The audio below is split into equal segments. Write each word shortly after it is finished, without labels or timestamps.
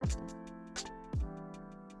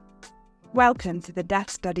Welcome to the Death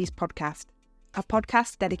Studies podcast, a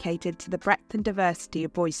podcast dedicated to the breadth and diversity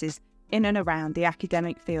of voices in and around the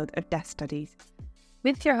academic field of death studies.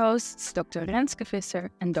 With your hosts, Dr. Renske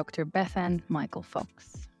Visser and Dr. Bethan Michael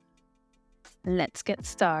Fox. Let's get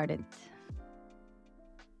started.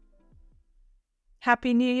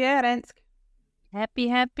 Happy New Year, Renske.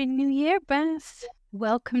 Happy New Year, Beth.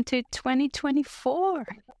 Welcome to 2024.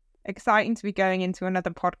 Exciting to be going into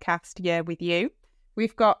another podcast year with you.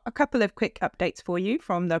 We've got a couple of quick updates for you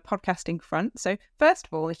from the podcasting front. So first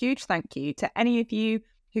of all, a huge thank you to any of you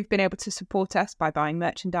who've been able to support us by buying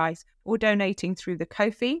merchandise or donating through the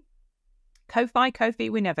Ko-fi,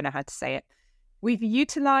 we never know how to say it. We've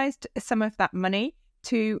utilised some of that money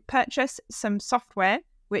to purchase some software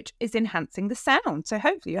which is enhancing the sound. So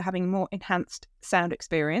hopefully you're having a more enhanced sound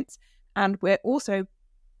experience. And we're also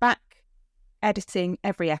back editing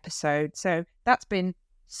every episode. So that's been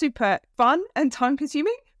super fun and time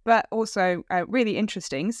consuming, but also really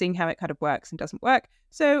interesting seeing how it kind of works and doesn't work.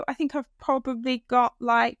 So I think I've probably got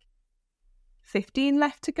like 15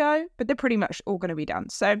 left to go, but they're pretty much all going to be done.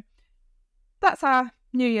 So that's our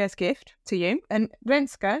New Year's gift to you. And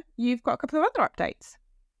Renske, you've got a couple of other updates.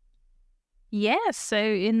 Yes, so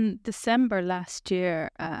in December last year,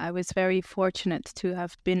 I was very fortunate to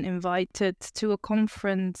have been invited to a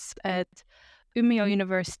conference at Umeå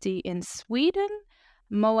University in Sweden.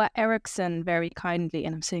 Moa Eriksson very kindly,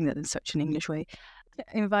 and I'm saying that in such an English way,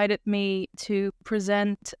 invited me to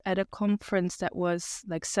present at a conference that was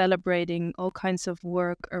like celebrating all kinds of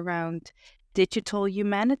work around digital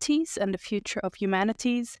humanities and the future of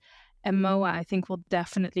humanities. And Moa, I think we'll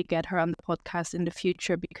definitely get her on the podcast in the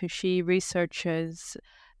future because she researches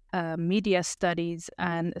media studies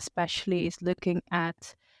and especially is looking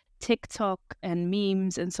at TikTok and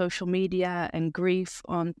memes and social media and grief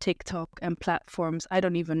on TikTok and platforms I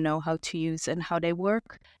don't even know how to use and how they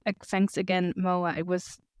work. Thanks again, Moa.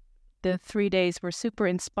 The 3 days were super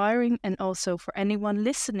inspiring, and also for anyone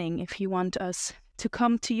listening, if you want us to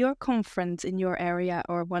come to your conference in your area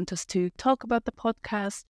or want us to talk about the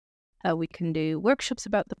podcast, we can do workshops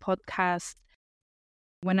about the podcast.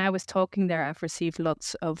 When I was talking there, I've received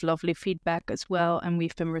lots of lovely feedback as well, and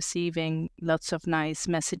we've been receiving lots of nice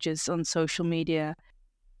messages on social media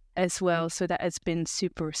as well, so that has been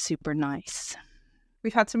super, super nice.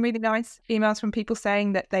 We've had some really nice emails from people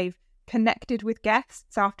saying that they've connected with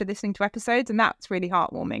guests after listening to episodes, and that's really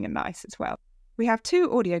heartwarming and nice as well. We have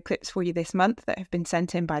 2 audio clips for you this month that have been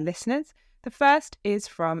sent in by listeners. The first is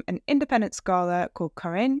from an independent scholar called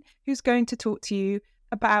Corinne, who's going to talk to you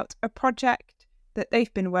about a project that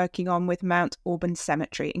they've been working on with Mount Auburn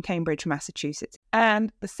Cemetery in Cambridge, Massachusetts.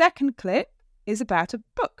 And the second clip is about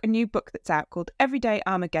a new book that's out called Everyday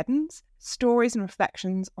Armageddons, Stories and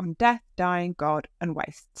Reflections on Death, Dying, God and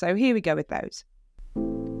Waste. So here we go with those.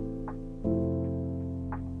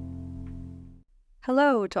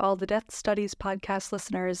 Hello to all the Death Studies podcast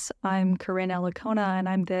listeners. I'm Corinne Elicona, and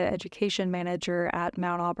I'm the Education Manager at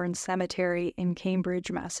Mount Auburn Cemetery in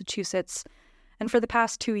Cambridge, Massachusetts. And for the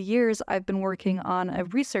past 2 years, I've been working on a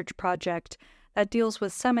research project that deals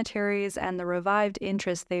with cemeteries and the revived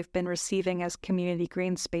interest they've been receiving as community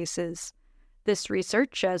green spaces. This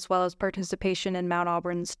research, as well as participation in Mount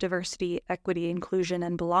Auburn's Diversity, Equity, Inclusion,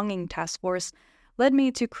 and Belonging Task Force, led me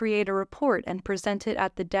to create a report and present it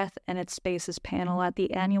at the Death and Its Spaces panel at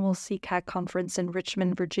the annual CCAC conference in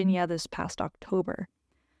Richmond, Virginia this past October.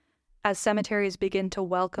 As cemeteries begin to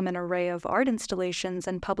welcome an array of art installations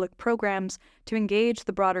and public programs to engage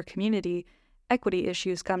the broader community, equity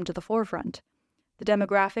issues come to the forefront. The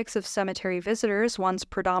demographics of cemetery visitors, once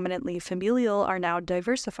predominantly familial, are now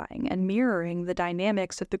diversifying and mirroring the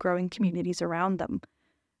dynamics of the growing communities around them.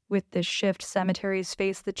 With this shift, cemeteries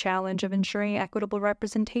face the challenge of ensuring equitable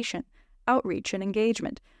representation, outreach, and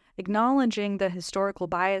engagement, acknowledging the historical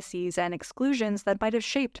biases and exclusions that might have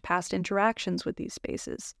shaped past interactions with these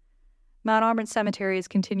spaces. Mount Auburn Cemetery's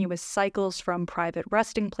continuous cycles from private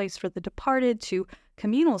resting place for the departed to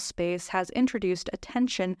communal space has introduced a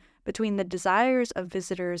tension between the desires of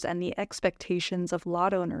visitors and the expectations of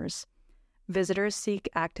lot owners. Visitors seek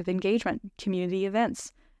active engagement, community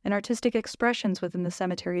events, and artistic expressions within the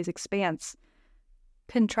cemetery's expanse.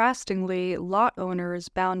 Contrastingly, lot owners,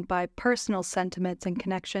 bound by personal sentiments and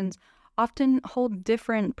connections, often hold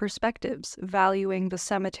different perspectives, valuing the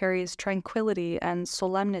cemetery's tranquility and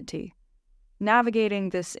solemnity. Navigating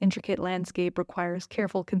this intricate landscape requires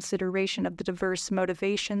careful consideration of the diverse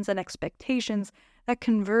motivations and expectations that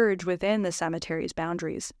converge within the cemetery's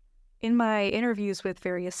boundaries. In my interviews with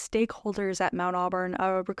various stakeholders at Mount Auburn,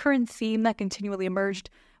 a recurrent theme that continually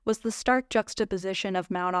emerged was the stark juxtaposition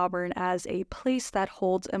of Mount Auburn as a place that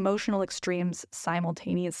holds emotional extremes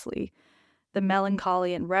simultaneously. the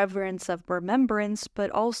melancholy and reverence of remembrance, but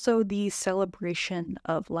also the celebration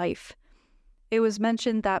of life. It was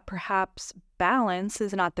mentioned that perhaps balance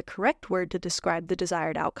is not the correct word to describe the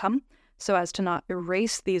desired outcome, so as to not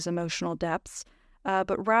erase these emotional depths,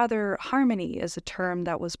 but rather harmony is a term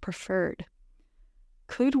that was preferred.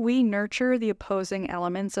 Could we nurture the opposing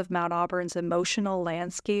elements of Mount Auburn's emotional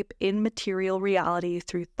landscape in material reality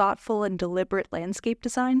through thoughtful and deliberate landscape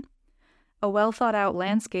design? A well-thought-out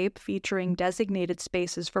landscape featuring designated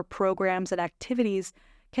spaces for programs and activities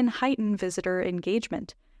can heighten visitor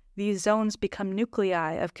engagement. These zones become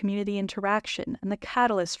nuclei of community interaction and the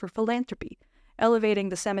catalyst for philanthropy, elevating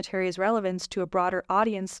the cemetery's relevance to a broader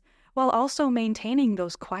audience while also maintaining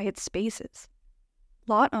those quiet spaces.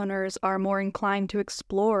 Lot owners are more inclined to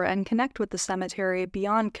explore and connect with the cemetery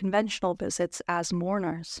beyond conventional visits as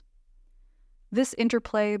mourners. This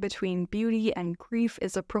interplay between beauty and grief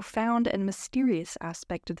is a profound and mysterious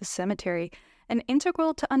aspect of the cemetery, and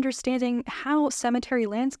integral to understanding how cemetery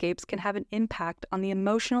landscapes can have an impact on the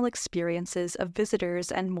emotional experiences of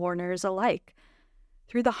visitors and mourners alike.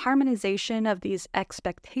 Through the harmonization of these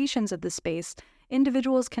expectations of the space,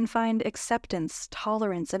 individuals can find acceptance,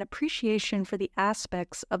 tolerance, and appreciation for the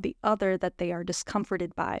aspects of the other that they are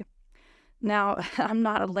discomforted by. Now, I'm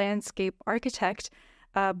not a landscape architect,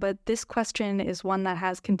 but this question is one that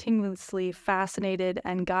has continuously fascinated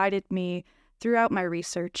and guided me throughout my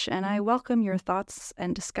research, and I welcome your thoughts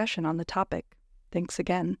and discussion on the topic. Thanks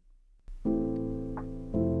again.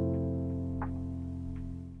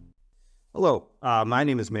 Hello, my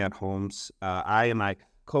name is Matt Holmes. I and my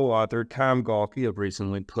co-author Tom Galkey have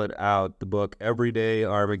recently put out the book Everyday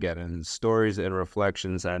Armageddon, Stories and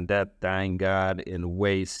Reflections on Death, Dying, God, and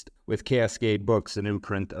Waste, with Cascade Books, an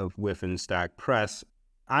imprint of Whiffenstock Press.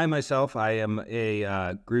 I myself, I am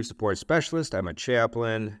a grief support specialist. I'm a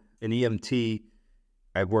chaplain, an EMT.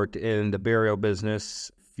 I've worked in the burial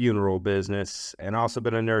business, funeral business, and also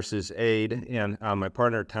been a nurse's aide. And my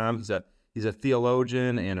partner Tom, he's a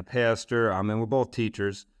theologian and a pastor, and we're both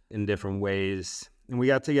teachers in different ways. And we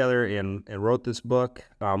got together and wrote this book,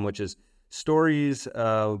 which is stories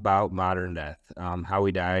about modern death, how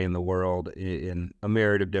we die in the world in a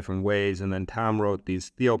myriad of different ways. And then Tom wrote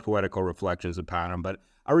these theopoetical reflections upon them. But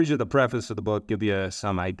I'll read you the preface of the book, give you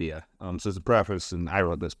some idea. So it's a preface, and I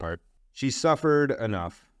wrote this part. She suffered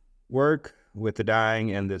enough. Work with the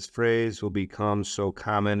dying, and this phrase will become so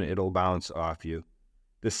common it'll bounce off you.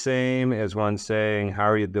 The same as one saying, "How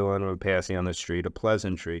are you doing?" when passing on the street, a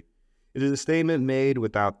pleasantry. It is a statement made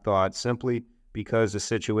without thought, simply because the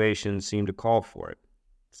situation seemed to call for it.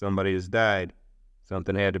 Somebody has died.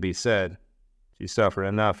 Something had to be said. She suffered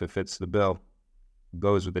enough. It fits the bill. It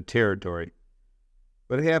goes with the territory.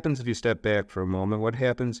 What happens if you step back for a moment? What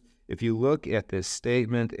happens if you look at this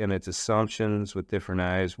statement and its assumptions with different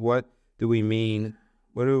eyes? What do we mean?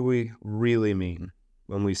 What do we really mean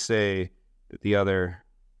when we say that the other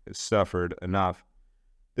has suffered enough?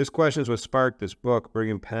 This question is what sparked this book,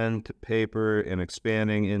 bringing pen to paper and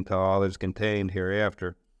expanding into all that's contained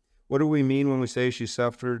hereafter. What do we mean when we say she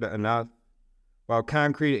suffered enough? While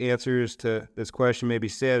concrete answers to this question may be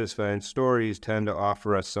satisfying, stories tend to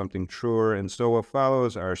offer us something truer, and so what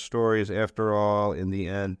follows are stories. After all, in the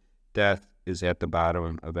end, death is at the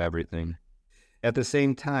bottom of everything. At the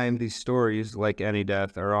same time, these stories, like any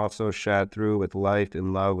death, are also shot through with life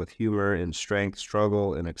and love, with humor and strength,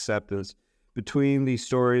 struggle and acceptance. Between these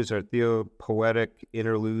stories are theopoetic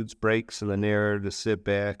interludes, breaks in the narrative to sit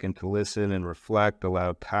back and to listen and reflect,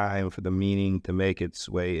 allow time for the meaning to make its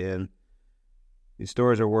way in. These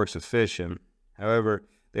stories are works of fiction. However,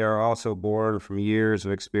 they are also born from years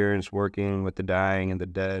of experience working with the dying and the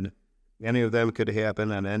dead. Any of them could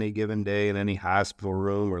happen on any given day in any hospital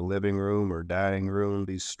room or living room or dying room.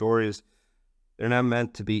 These stories, they're not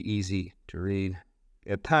meant to be easy to read.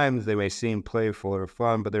 At times, they may seem playful or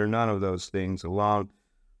fun, but they're none of those things alone.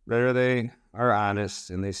 Rather, they are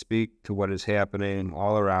honest, and they speak to what is happening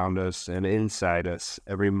all around us and inside us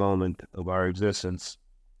every moment of our existence.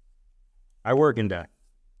 I work in death.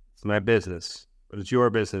 It's my business, but it's your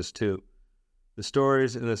business too. The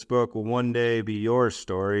stories in this book will one day be your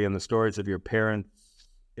story, and the stories of your parents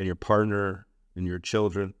and your partner and your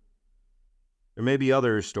children. There may be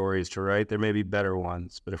other stories to write, there may be better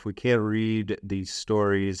ones, but if we can't read these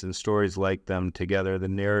stories and stories like them together, the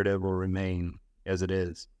narrative will remain as it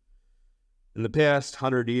is. In the past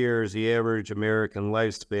 100 years, the average American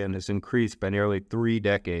lifespan has increased by nearly 3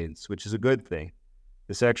 decades, which is a good thing.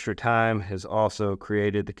 This extra time has also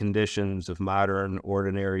created the conditions of modern,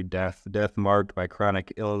 ordinary death marked by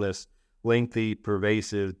chronic illness, lengthy,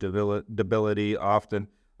 pervasive debility, often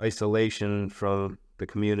isolation from the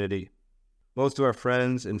community. Most of our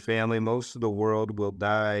friends and family, most of the world will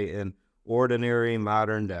die an ordinary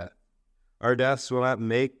modern death. Our deaths will not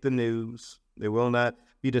make the news. They will not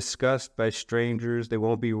be discussed by strangers. They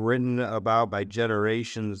won't be written about by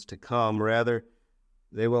generations to come. Rather,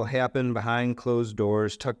 they will happen behind closed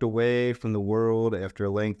doors, tucked away from the world after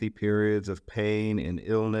lengthy periods of pain and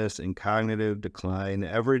illness and cognitive decline.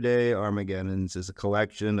 Everyday Armageddons is a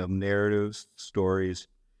collection of narratives, stories,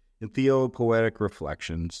 and theopoetic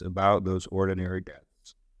reflections about those ordinary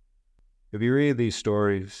deaths. If you read these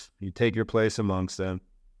stories, you take your place amongst them,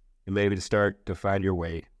 and maybe start to find your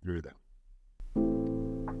way through them.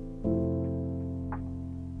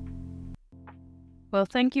 Well,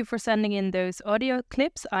 thank you for sending in those audio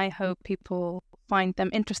clips. I hope people find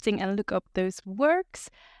them interesting and look up those works.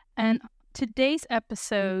 And today's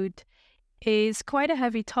episode is quite a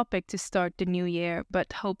heavy topic to start the new year,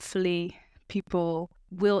 but hopefully people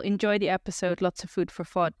will enjoy the episode. Lots of food for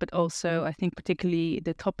thought, but also I think particularly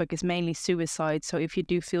the topic is mainly suicide. So if you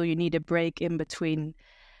do feel you need a break in between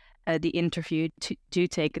the interview, do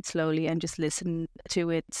take it slowly and just listen to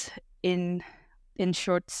it in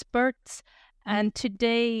short spurts. And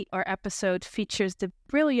today our episode features the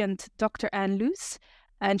brilliant Dr. Ann Luce,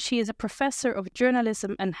 and she is a professor of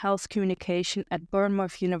journalism and health communication at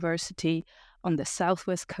Bournemouth University on the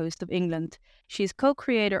southwest coast of England. She is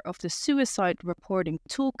co-creator of the Suicide Reporting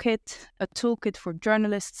Toolkit, a toolkit for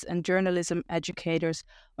journalists and journalism educators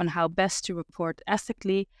on how best to report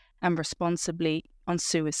ethically and responsibly on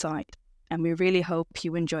suicide. And we really hope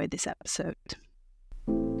you enjoy this episode.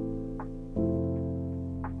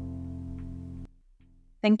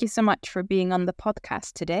 Thank you so much for being on the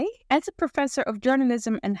podcast today. As a professor of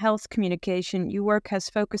journalism and health communication, your work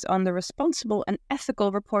has focused on the responsible and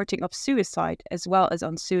ethical reporting of suicide, as well as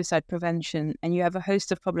on suicide prevention, and you have a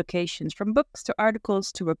host of publications, from books to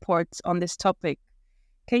articles to reports on this topic.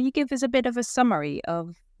 Can you give us a bit of a summary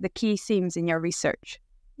of the key themes in your research?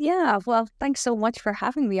 Yeah, well, thanks so much for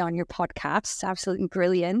having me on your podcast. It's absolutely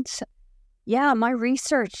brilliant. Yeah, my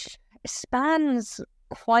research spans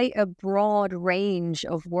quite a broad range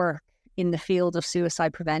of work in the field of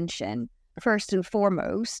suicide prevention. First and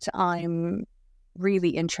foremost, I'm really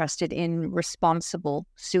interested in responsible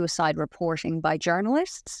suicide reporting by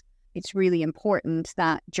journalists. It's really important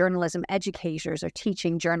that journalism educators are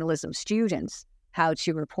teaching journalism students how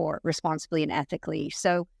to report responsibly and ethically.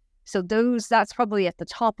 So that's probably at the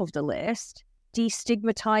top of the list.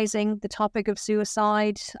 Destigmatizing the topic of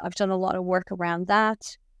suicide, I've done a lot of work around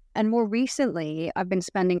that. And more recently, I've been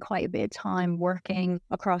spending quite a bit of time working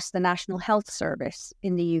across the National Health Service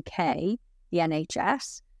in the UK, the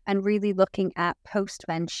NHS, and really looking at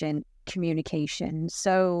post-vention communication.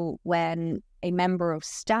 So when a member of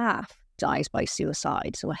staff dies by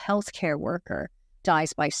suicide, so a healthcare worker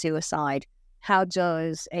dies by suicide, how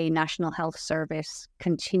does a National Health Service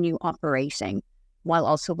continue operating while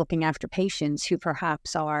also looking after patients who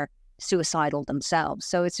perhaps are suicidal themselves?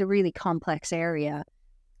 So it's a really complex area.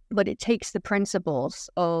 But it takes the principles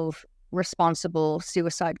of responsible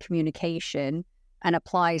suicide communication and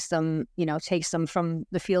applies them, takes them from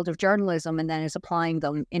the field of journalism and then is applying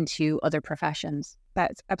them into other professions.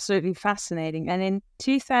 That's absolutely fascinating. And in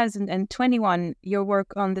 2021, your work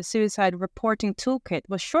on the Suicide Reporting Toolkit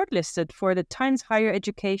was shortlisted for the Times Higher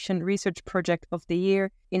Education Research Project of the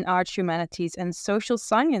Year in Arts, Humanities and Social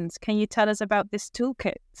Science. Can you tell us about this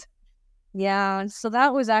toolkit? Yeah, so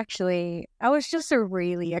that was just a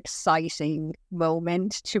really exciting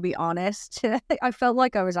moment, to be honest. I felt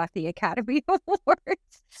like I was at the Academy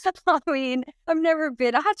Awards. I mean,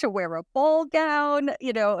 I had to wear a ball gown,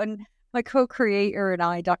 and my co-creator and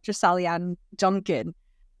I, Dr. Sally Ann Duncan,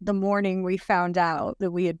 the morning we found out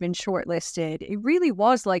that we had been shortlisted, it really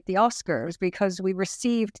was like the Oscars, because we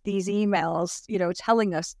received these emails,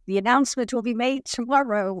 telling us the announcement will be made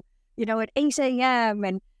tomorrow, at 8 a.m.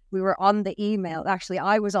 And we were on the email. Actually,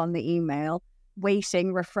 I was on the email,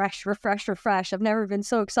 waiting, refresh. I've never been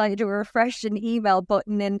so excited to refresh an email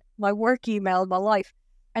button in my work email in my life.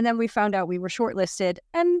 And then we found out we were shortlisted.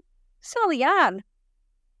 And Sally Ann,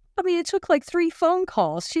 it took like 3 phone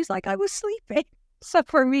calls. She's like, I was sleeping. So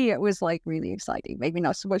for me, it was like really exciting. Maybe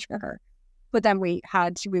not so much for her. But then we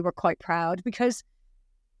were quite proud because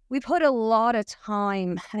we put a lot of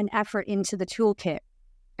time and effort into the toolkit.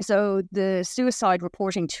 So the Suicide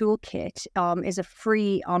Reporting Toolkit is a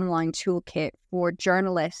free online toolkit for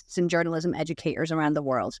journalists and journalism educators around the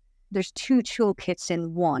world. There's 2 toolkits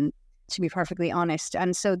in one, to be perfectly honest.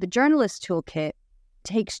 And so the Journalist Toolkit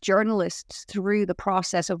takes journalists through the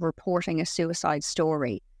process of reporting a suicide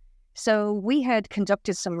story. So we had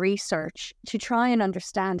conducted some research to try and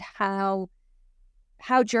understand how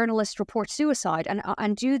how journalists report suicide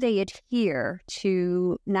and do they adhere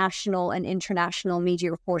to national and international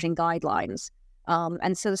media reporting guidelines.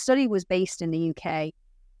 And so the study was based in the UK,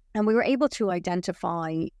 and we were able to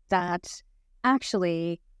identify that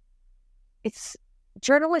actually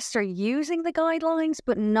journalists are using the guidelines,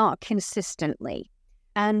 but not consistently.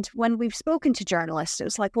 And when we've spoken to journalists, it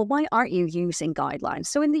was like, well, why aren't you using guidelines?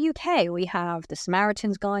 So in the UK, we have the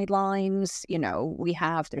Samaritans guidelines,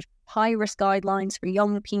 there's high-risk guidelines for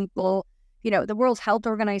young people. The World Health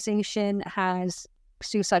Organization has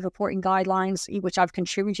suicide reporting guidelines, which I've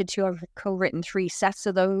contributed to. I've co-written 3 sets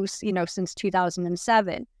of those, since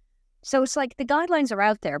 2007. So it's like the guidelines are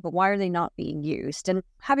out there, but why are they not being used? And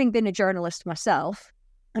having been a journalist myself,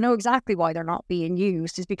 I know exactly why they're not being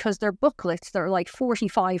used is because they're booklets that are like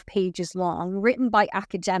 45 pages long, written by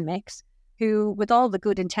academics who, with all the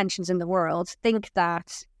good intentions in the world, think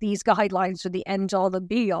that these guidelines are the end-all and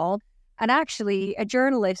be-all. And actually, a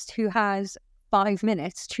journalist who has 5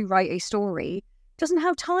 minutes to write a story doesn't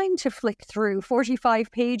have time to flick through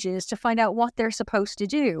 45 pages to find out what they're supposed to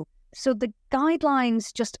do. So the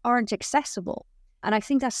guidelines just aren't accessible. And I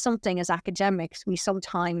think that's something as academics we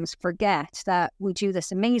sometimes forget, that we do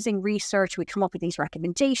this amazing research, we come up with these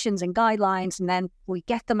recommendations and guidelines, and then we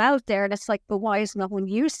get them out there and it's like, but why is no one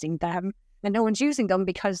using them? And no one's using them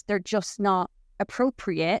because they're just not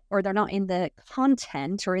appropriate, or they're not in the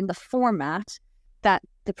content or in the format that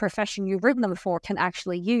the profession you've written them for can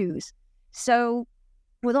actually use. So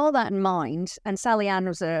with all that in mind, and Sally Ann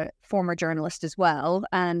was a former journalist as well,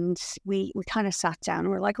 and we kind of sat down and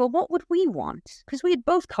we're like, well, what would we want? Because we had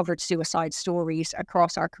both covered suicide stories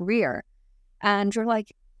across our career. And we're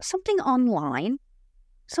like, something online,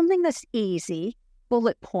 something that's easy,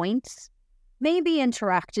 bullet points, maybe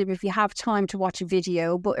interactive if you have time to watch a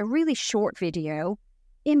video, but a really short video,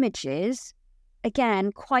 images,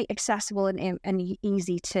 again, quite accessible and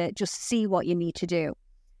easy to just see what you need to do.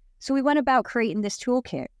 So we went about creating this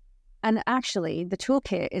toolkit. And actually, the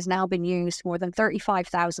toolkit has now been used more than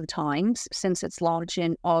 35,000 times since its launch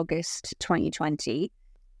in August 2020.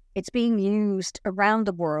 It's being used around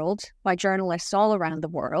the world by journalists all around the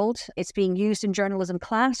world. It's being used in journalism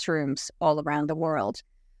classrooms all around the world.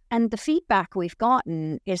 And the feedback we've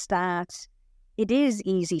gotten is that it is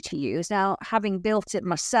easy to use. Now, having built it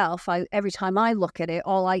myself, every time I look at it,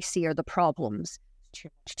 all I see are the problems. Too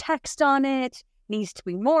much text on it, needs to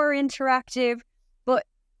be more interactive. But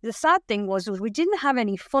the sad thing was we didn't have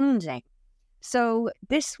any funding. So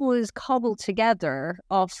this was cobbled together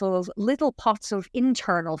off of little pots of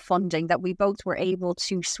internal funding that we both were able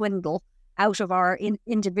to swindle out of our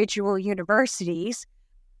individual universities.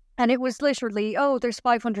 And it was literally, there's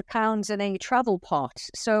 £500 in a travel pot.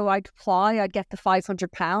 So I'd apply, I'd get the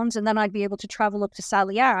 £500, and then I'd be able to travel up to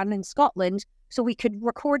Sally Ann in Scotland so we could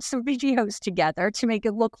record some videos together to make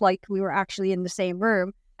it look like we were actually in the same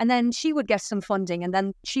room. And then she would get some funding, and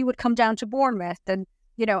then she would come down to Bournemouth, and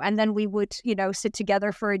and then we would, sit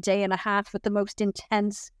together for a day and a half with the most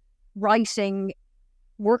intense writing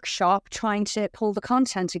workshop trying to pull the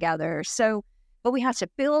content together. But we had to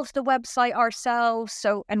build the website ourselves.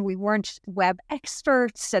 And we weren't web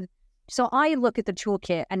experts. And so I look at the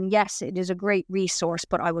toolkit, and yes, it is a great resource,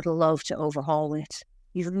 but I would love to overhaul it.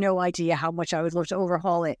 You have no idea how much I would love to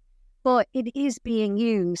overhaul it. But it is being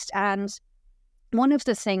used. And one of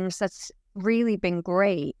the things that's really been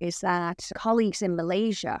great is that colleagues in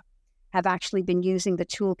Malaysia have actually been using the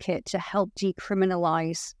toolkit to help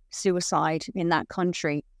decriminalize suicide in that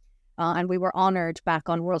country. And we were honored back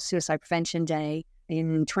on World Suicide Prevention Day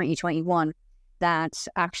in 2021 that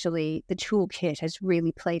actually the toolkit has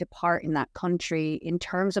really played a part in that country in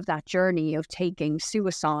terms of that journey of taking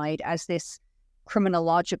suicide as this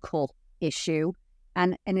criminological issue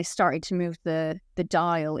and is starting to move the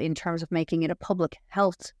dial in terms of making it a public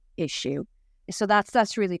health issue. So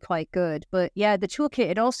that's really quite good. But yeah, the toolkit,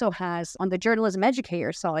 it also has, on the journalism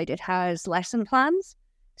educator side, it has lesson plans.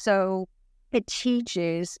 So it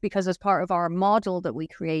teaches, because as part of our model that we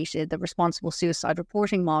created, the responsible suicide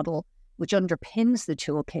reporting model, which underpins the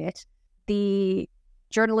toolkit, the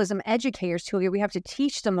journalism educators toolkit, we have to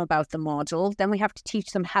teach them about the model. Then we have to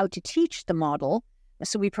teach them how to teach the model.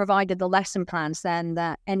 So we provided the lesson plans then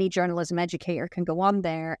that any journalism educator can go on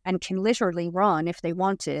there and can literally run, if they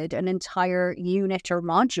wanted, an entire unit or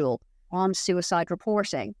module on suicide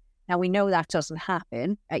reporting. Now, we know that doesn't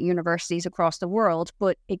happen at universities across the world,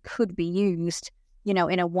 but it could be used, in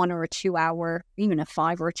a 1 or a 2 hour, even a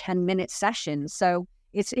 5 or a 10-minute session. So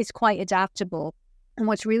it's quite adaptable. And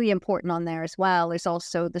what's really important on there as well is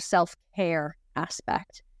also the self-care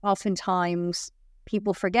aspect. Oftentimes,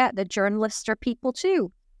 people forget that journalists are people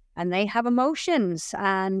too. and they have emotions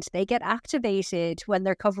and they get activated when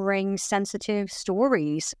they're covering sensitive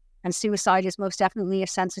stories. And suicide is most definitely a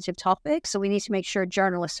sensitive topic. So we need to make sure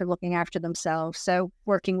journalists are looking after themselves. So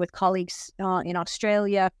working with colleagues in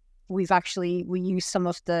Australia, we used some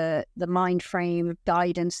of the mind frame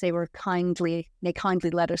guidance. They kindly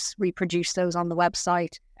let us reproduce those on the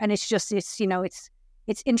website. And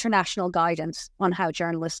it's international guidance on how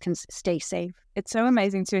journalists can stay safe. It's so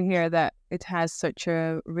amazing to hear that it has such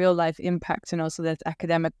a real life impact, and also that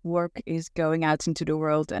academic work is going out into the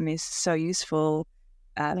world and is so useful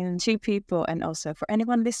to people, and also for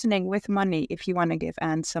anyone listening with money, if you want to give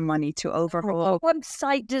Anne some money to overhaul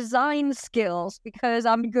website design skills, because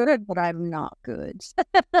I'm good, but I'm not good.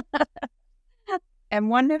 And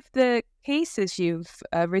one of the cases you've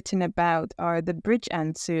written about are the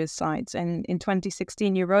Bridgend suicides. And in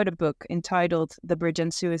 2016, you wrote a book entitled The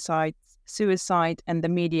Bridgend Suicide and the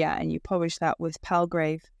Media, and you published that with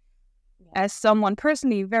Palgrave. As someone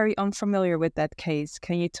personally very unfamiliar with that case,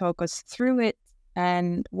 can you talk us through it,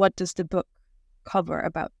 and what does the book cover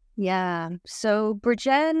about? Yeah, so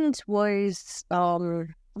Bridgend was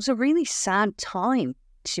a really sad time,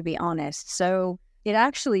 to be honest. So it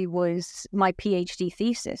actually was my PhD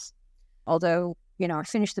thesis, although, I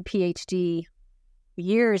finished the PhD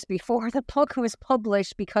years before the book was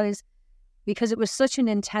published because it was such an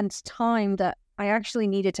intense time that I actually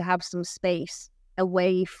needed to have some space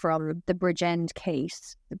away from the Bridgend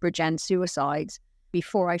case, the Bridgend suicides,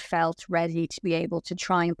 before I felt ready to be able to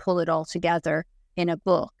try and pull it all together in a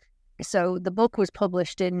book. So the book was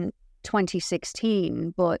published in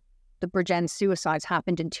 2016, but the Bridgend suicides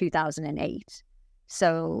happened in 2008.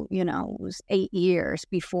 So, it was 8 years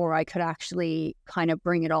before I could actually kind of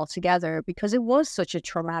bring it all together, because it was such a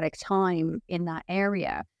traumatic time in that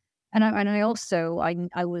area. And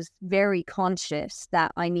I was very conscious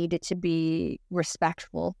that I needed to be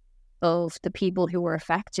respectful of the people who were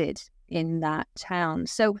affected in that town.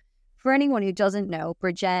 So for anyone who doesn't know,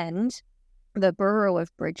 Bridgend, the borough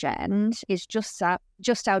of Bridgend, is just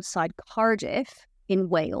outside Cardiff in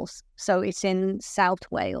Wales. So it's in South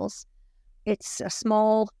Wales. It's a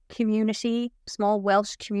small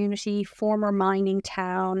Welsh community, former mining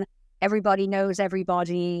town. Everybody knows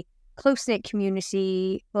everybody, close-knit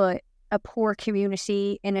community, but a poor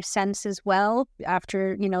community in a sense as well.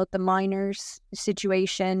 After, the miners'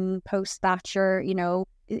 situation, post-Thatcher,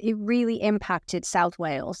 it really impacted South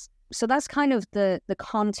Wales. So that's kind of the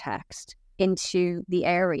context into the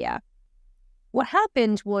area. What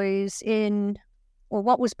happened was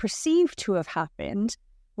what was perceived to have happened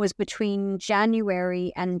was between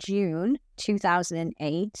January and June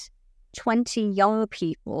 2008, 20 young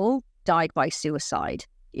people died by suicide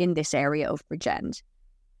in this area of Bridgend.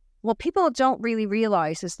 What people don't really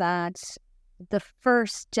realize is that the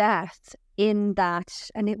first death in that,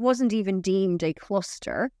 and it wasn't even deemed a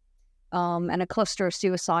cluster, and a cluster of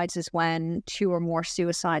suicides is when 2 or more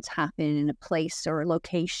suicides happen in a place or a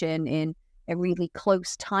location in a really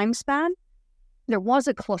close time span. There was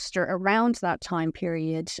a cluster around that time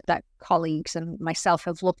period that colleagues and myself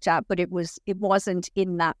have looked at, but it wasn't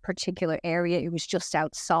in that particular area. It was just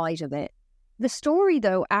outside of it. The story,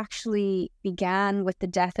 though, actually began with the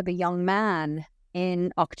death of a young man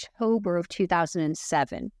in October of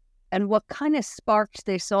 2007. And what kind of sparked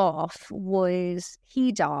this off was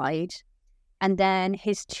he died, and then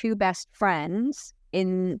his 2 best friends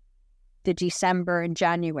in the December and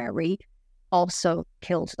January also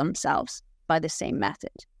killed themselves by the same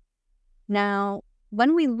method. Now,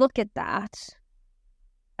 when we look at that,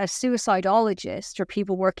 as suicidologists or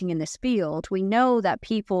people working in this field, we know that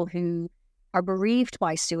people who are bereaved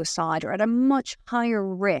by suicide are at a much higher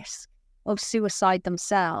risk of suicide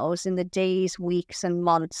themselves in the days, weeks, and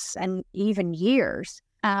months, and even years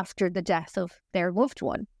after the death of their loved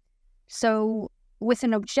one. So with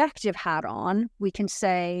an objective hat on, we can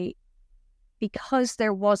say, because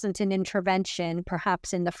there wasn't an intervention,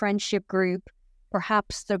 perhaps in the friendship group,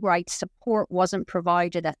 perhaps the right support wasn't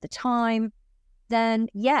provided at the time, then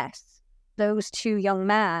yes, those two young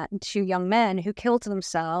men who killed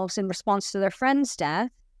themselves in response to their friend's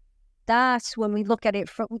death, that, when we look at it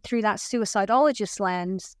through that suicidologist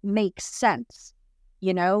lens, makes sense.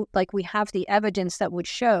 Like we have the evidence that would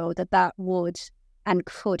show that would and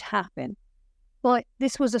could happen. But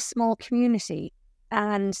this was a small community,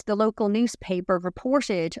 and the local newspaper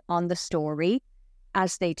reported on the story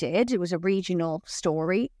as they did. It was a regional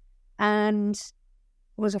story, and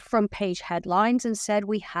it was a front page headlines and said,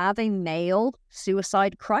 "We have a male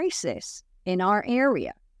suicide crisis in our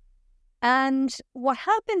area." And what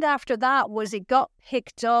happened after that was it got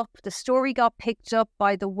picked up, the story got picked up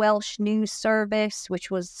by the Welsh News Service,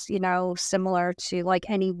 which was, similar to like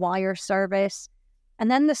any wire service.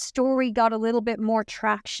 And then the story got a little bit more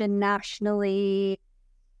traction nationally.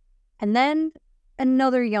 And then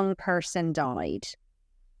another young person died.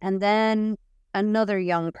 And then another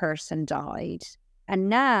young person died. And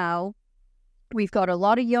now we've got a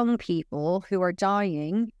lot of young people who are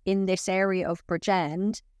dying in this area of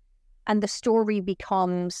Bridgend. And the story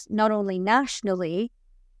becomes not only nationally,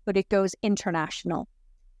 but it goes international.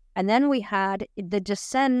 And then we had the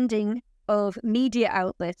descending of media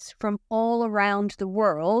outlets from all around the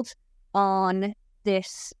world on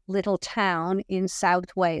this little town in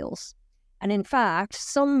South Wales. And in fact,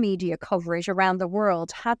 some media coverage around the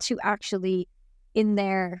world had to actually, in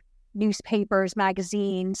their newspapers,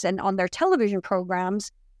 magazines, and on their television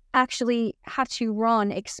programs, actually had to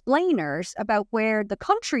run explainers about where the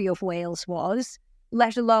country of Wales was,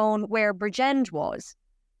 let alone where Bridgend was.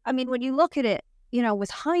 I mean, when you look at it,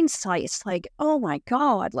 with hindsight, it's like, oh my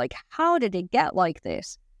God, like, how did it get like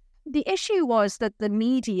this? The issue was that the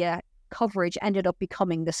media coverage ended up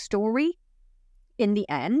becoming the story in the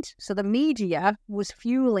end. So the media was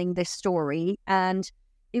fueling this story, and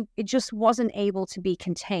it just wasn't able to be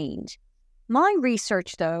contained. My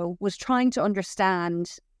research, though, was trying to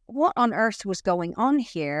understand what on earth was going on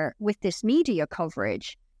here with this media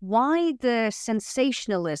coverage. Why the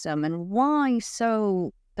sensationalism, and why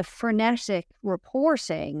so the frenetic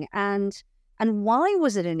reporting, and why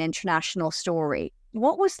was it an international story?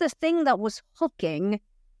 What was the thing that was hooking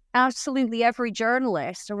absolutely every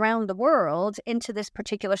journalist around the world into this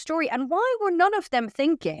particular story? And why were none of them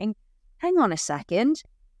thinking, hang on a second,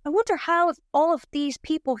 I wonder how all of these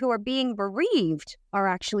people who are being bereaved are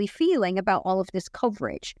actually feeling about all of this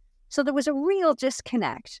coverage? So there was a real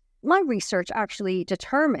disconnect. My research actually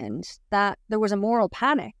determined that there was a moral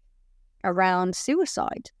panic around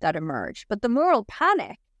suicide that emerged. But the moral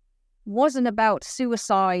panic wasn't about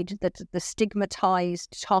suicide, that's the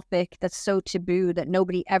stigmatized topic that's so taboo that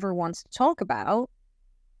nobody ever wants to talk about.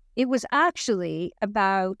 It was actually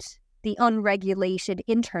about the unregulated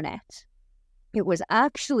internet. It was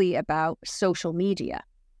actually about social media.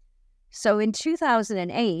 So in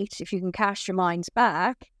 2008, if you can cast your minds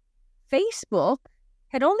back, Facebook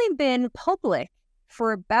had only been public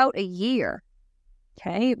for about a year.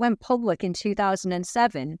 Okay, it went public in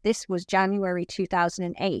 2007. This was January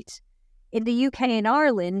 2008. In the UK and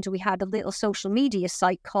Ireland, we had a little social media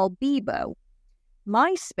site called Bebo.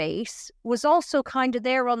 MySpace was also kind of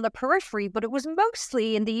there on the periphery, but it was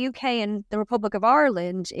mostly in the UK and the Republic of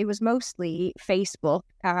Ireland, it was mostly Facebook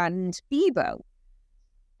and Bebo.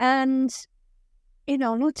 And,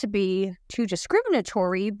 not to be too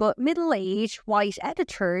discriminatory, but middle-aged white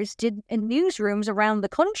editors in newsrooms around the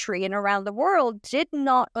country and around the world did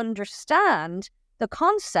not understand the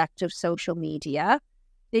concept of social media.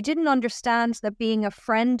 They didn't understand that being a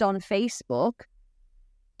friend on Facebook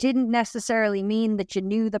didn't necessarily mean that you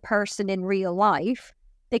knew the person in real life.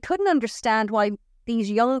 They couldn't understand why these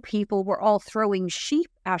young people were all throwing sheep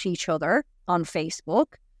at each other on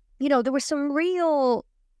Facebook. There was some real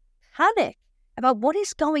panic about what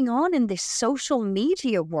is going on in this social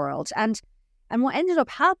media world. And what ended up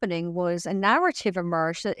happening was a narrative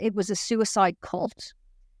emerged that it was a suicide cult.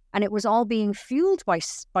 And it was all being fueled by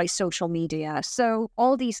social media. So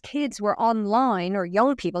all these kids were online, or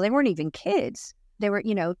young people, they weren't even kids. They were,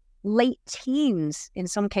 late teens in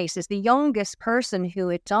some cases. The youngest person who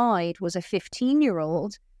had died was a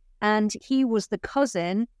 15-year-old, and he was the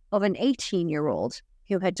cousin of an 18-year-old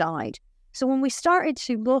who had died. So when we started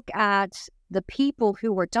to look at the people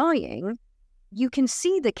who were dying, you can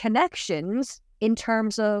see the connections in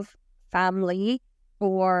terms of family,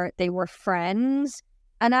 or they were friends.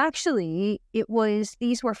 And actually,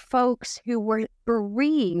 these were folks who were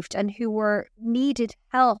bereaved and who needed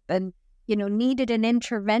help and, needed an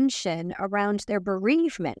intervention around their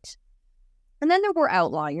bereavement. And then there were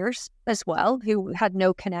outliers as well who had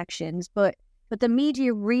no connections, but the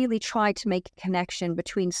media really tried to make a connection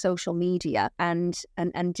between social media and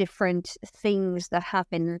different things that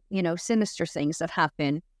happen, sinister things that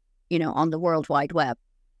happen, on the World Wide Web.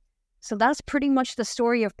 So that's pretty much the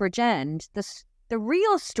story of Bridgend. The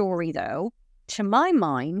real story, though, to my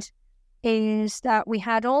mind, is that we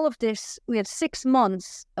had all of this, we had 6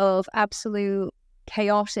 months of absolute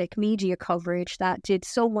chaotic media coverage that did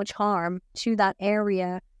so much harm to that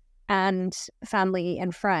area and family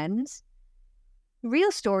and friends. The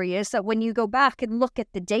real story is that when you go back and look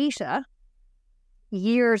at the data,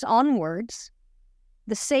 years onwards,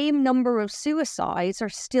 the same number of suicides are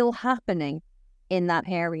still happening in that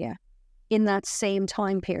area. in that same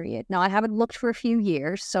time period. Now, I haven't looked for a few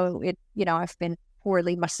years, so I've been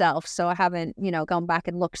poorly myself, so I haven't, gone back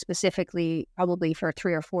and looked specifically probably for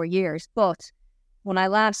 3 or 4 years. But when I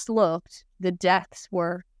last looked, the deaths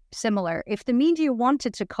were similar. If the media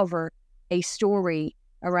wanted to cover a story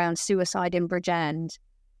around suicide in Bridgend,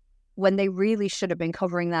 when they really should have been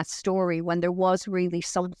covering that story, when there was really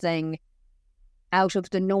something out of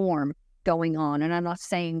the norm going on. And I'm not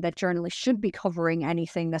saying that journalists should be covering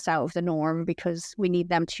anything that's out of the norm, because we need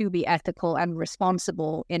them to be ethical and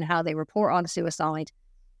responsible in how they report on suicide.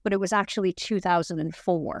 But it was actually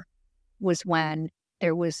 2004 was when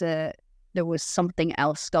there was something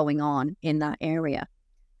else going on in that area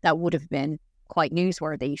that would have been quite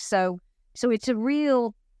newsworthy. So it's a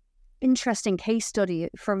real interesting case study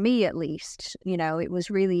for me, at least. It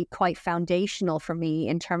was really quite foundational for me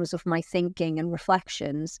in terms of my thinking and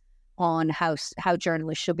reflections on how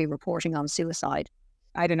journalists should be reporting on suicide.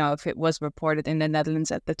 I don't know if it was reported in the Netherlands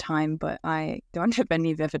at the time, but I don't have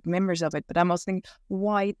any vivid memories of it. But I'm also thinking,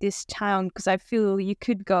 why this town? Because I feel you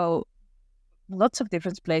could go lots of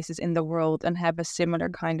different places in the world and have a similar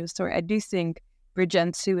kind of story. I do think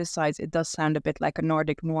Bridgend Suicides, it does sound a bit like a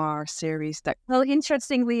Nordic noir series. Well,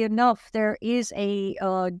 interestingly enough, there is a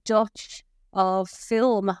Dutch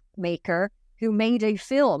filmmaker who made a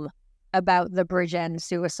film about the Bridgend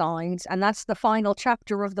suicides, and that's the final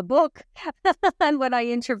chapter of the book. And when I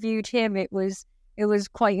interviewed him, it was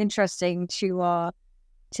quite interesting to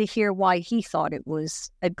hear why he thought it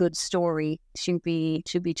was a good story to be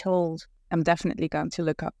told. I'm definitely going to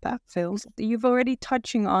look up that film. You've already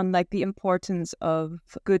touching on the importance of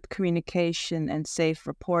good communication and safe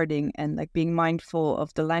reporting, and being mindful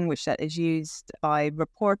of the language that is used by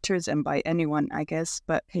reporters and by anyone, I guess.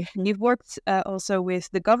 But you've worked also with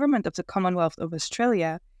the government of the Commonwealth of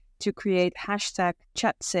Australia to create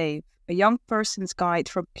 #ChatSafe, a young person's guide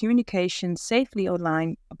for communication safely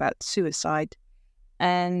online about suicide.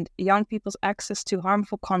 And young people's access to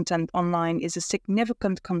harmful content online is a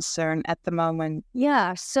significant concern at the moment.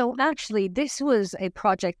 Yeah, so actually this was a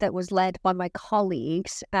project that was led by my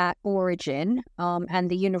colleagues at Origin and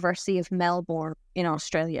the University of Melbourne in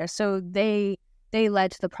Australia. So they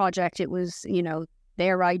led the project. It was,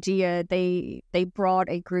 their idea. They brought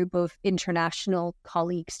a group of international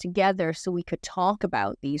colleagues together so we could talk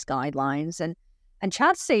about these guidelines. And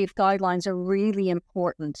ChatSafe guidelines are really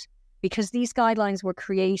important, because these guidelines were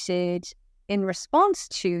created in response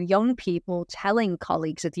to young people telling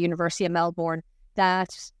colleagues at the University of Melbourne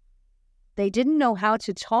that they didn't know how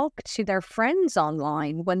to talk to their friends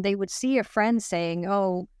online when they would see a friend saying,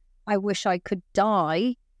 "Oh, I wish I could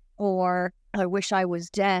die," or "I wish I was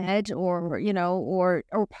dead," or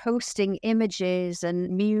posting images and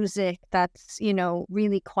music that's,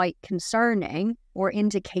 really quite concerning or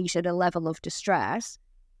indicated a level of distress.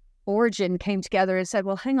 Origin came together and said,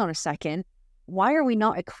 well, hang on a second. Why are we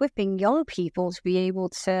not equipping young people to be able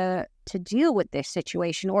to deal with this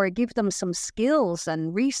situation, or give them some skills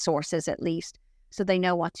and resources at least so they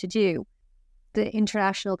know what to do? The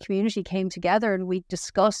international community came together and we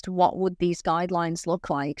discussed what would these guidelines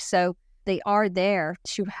look like. So they are there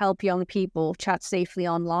to help young people chat safely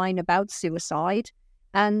online about suicide.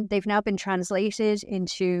 And they've now been translated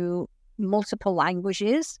into multiple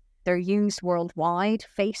languages. They're used worldwide.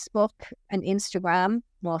 Facebook and Instagram,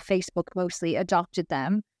 well, Facebook mostly adopted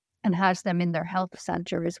them and has them in their health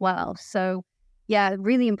center as well. So, yeah,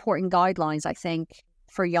 really important guidelines, I think,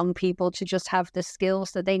 for young people to just have the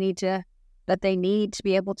skills that they need to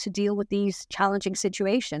be able to deal with these challenging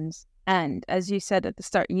situations. And as you said at the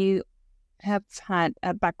start, you have had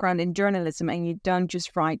a background in journalism and you don't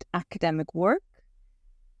just write academic work.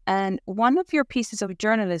 And one of your pieces of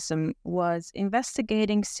journalism was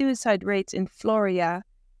investigating suicide rates in Florida,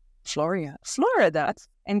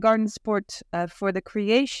 and garden support for the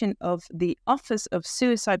creation of the Office of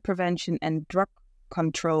Suicide Prevention and Drug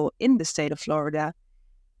Control in the state of Florida.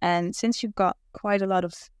 And since you've got quite a lot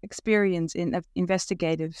of experience in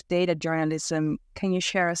investigative data journalism, can you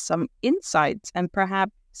share us some insights and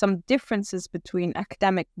perhaps some differences between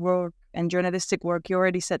academic work and journalistic work? You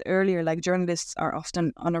already said earlier, journalists are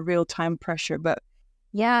often on a real time pressure, but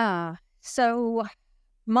yeah. So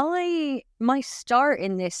my start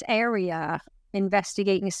in this area,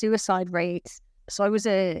 investigating suicide rates. So I was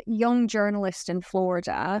a young journalist in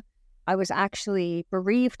Florida. I was actually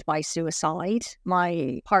bereaved by suicide.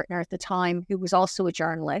 My partner at the time, who was also a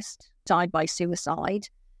journalist, died by suicide.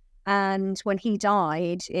 And when he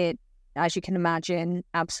died, it, as you can imagine,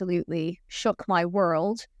 absolutely shook my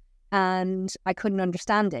world. And I couldn't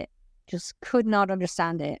understand it. Just could not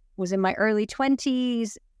understand it. Was in my early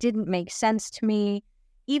 20s, didn't make sense to me.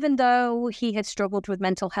 Even though he had struggled with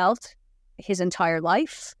mental health his entire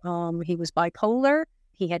life. He was bipolar.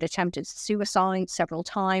 He had attempted suicide several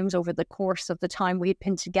times over the course of the time we had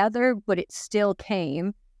been together, but it still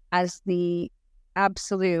came as the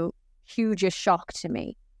absolute hugest shock to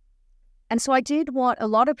me. And so I did what a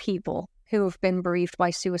lot of people who have been bereaved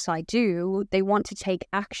by suicide do. They want to take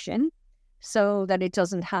action so that it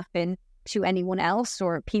doesn't happen to anyone else,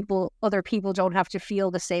 or other people don't have to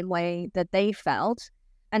feel the same way that they felt.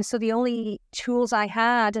 And so the only tools I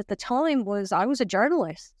had at the time was I was a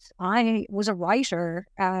journalist. I was a writer,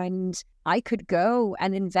 and I could go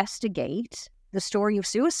and investigate the story of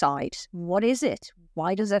suicide. What is it?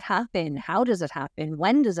 Why does it happen? How does it happen?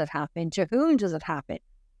 When does it happen? To whom does it happen?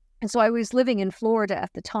 And so I was living in Florida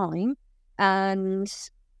at the time, and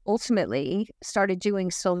ultimately started doing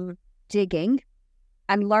some digging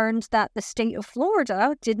and learned that the state of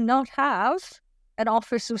Florida did not have an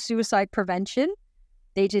Office of Suicide Prevention.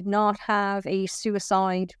 They did not have a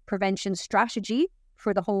suicide prevention strategy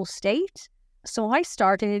for the whole state. So I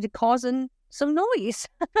started causing some noise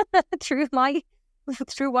through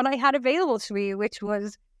what I had available to me, which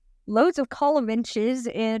was loads of column inches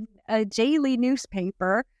in a daily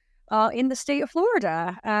newspaper in the state of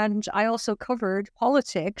Florida. And I also covered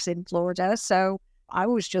politics in Florida. So I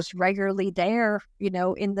was just regularly there,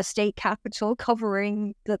 in the state capitol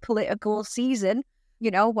covering the political season,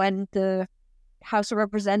 when the House of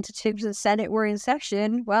Representatives and Senate were in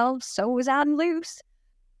session. Well, so was Ann Luce.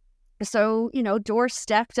 So,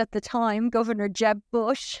 doorstepped at the time Governor Jeb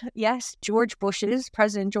Bush. Yes,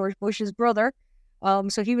 President George Bush's brother.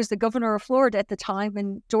 So he was the governor of Florida at the time,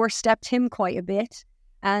 and doorstepped him quite a bit.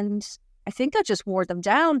 And I think I just wore them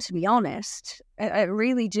down, to be honest. I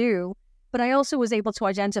really do. But I also was able to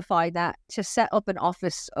identify that to set up an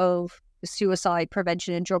Office of Suicide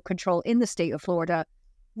Prevention and Drug Control in the state of Florida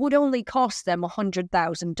would only cost them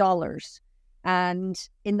 $100,000. And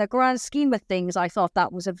in the grand scheme of things, I thought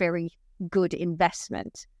that was a very good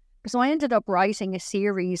investment. So I ended up writing a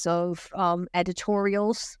series of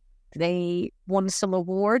editorials. They won some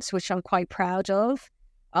awards, which I'm quite proud of.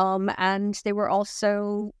 And they were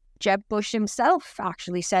also, Jeb Bush himself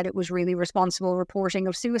actually said it was really responsible reporting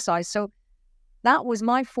of suicide. So that was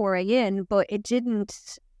my foray in, but it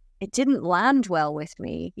didn't land well with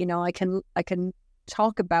me. I can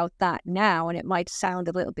talk about that now, and it might sound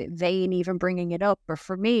a little bit vain even bringing it up, but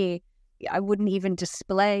for me, I wouldn't even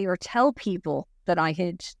display or tell people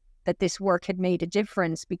that this work had made a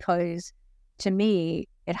difference, because to me,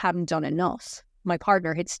 it hadn't done enough. My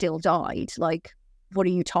partner had still died. Like, what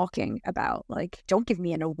are you talking about? Like, don't give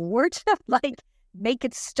me an award. Like, make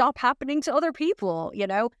it stop happening to other people,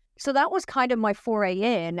 So that was kind of my foray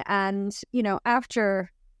in. And,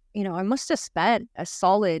 after, I must have spent a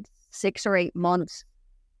solid 6 or 8 months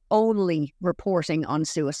only reporting on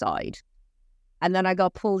suicide. And then I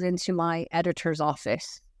got pulled into my editor's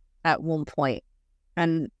office at one point,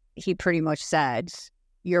 and he pretty much said,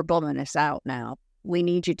 "You're bumming us out now. We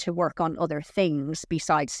need you to work on other things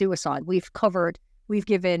besides suicide. We've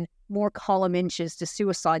given more column inches to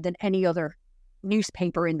suicide than any other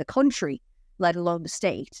newspaper in the country, let alone the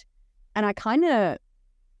state." And I kind of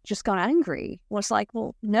just got angry. Was like,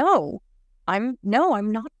 well, no, I'm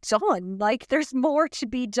not done. Like, there's more to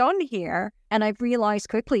be done here. And I realized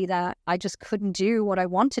quickly that I just couldn't do what I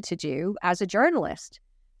wanted to do as a journalist.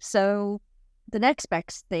 So the next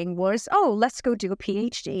best thing was, let's go do a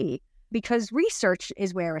PhD, because research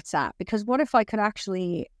is where it's at. Because what if I could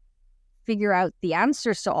actually figure out the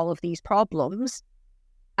answers to all of these problems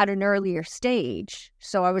at an earlier stage?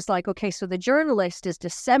 So I was like, okay, so the journalist is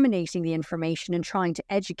disseminating the information and trying to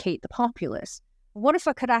educate the populace. What if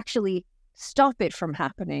I could actually stop it from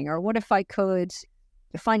happening? Or what if I could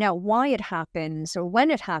find out why it happens, or when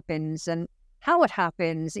it happens, and how it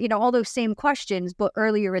happens? All those same questions, but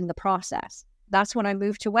earlier in the process. That's when I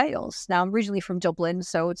moved to Wales. Now, I'm originally from Dublin,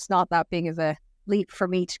 so it's not that big of a leap for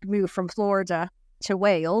me to move from Florida to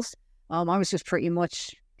Wales. I was just pretty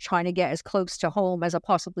much trying to get as close to home as I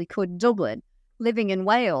possibly could in Dublin. Living in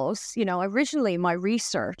Wales, originally my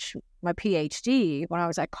research, my PhD, when I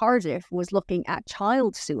was at Cardiff, was looking at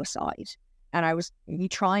child suicide. And I was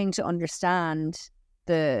trying to understand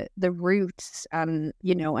the roots and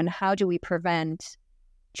how do we prevent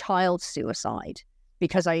child suicide?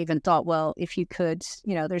 Because I even thought, well, if you could,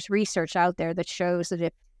 there's research out there that shows that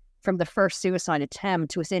if from the first suicide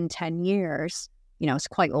attempt within 10 years, it's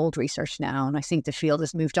quite old research now, and I think the field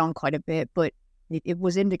has moved on quite a bit, but it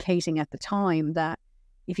was indicating at the time that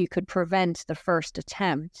if you could prevent the first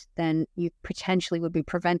attempt, then you potentially would be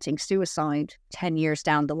preventing suicide 10 years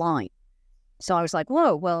down the line. So I was like,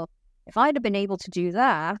 whoa, well, if I'd have been able to do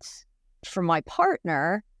that for my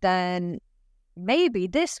partner, then maybe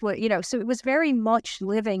this would, so it was very much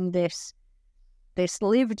living this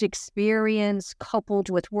lived experience coupled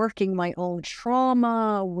with working my own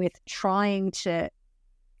trauma, with trying to,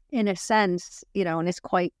 in a sense, and it's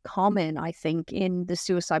quite common, I think, in the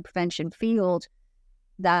suicide prevention field,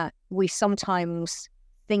 that we sometimes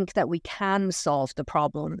think that we can solve the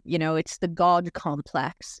problem. It's the God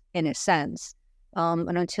complex, in a sense.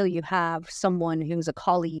 And until you have someone who's a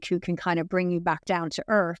colleague who can kind of bring you back down to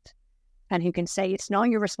earth and who can say, it's not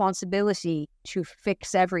your responsibility to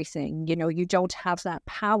fix everything. You don't have that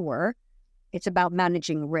power. It's about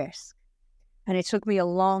managing risk. And it took me a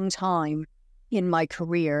long time in my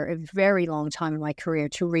career, a very long time in my career,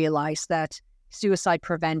 to realize that suicide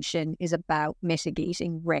prevention is about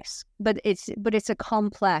mitigating risk. But it's a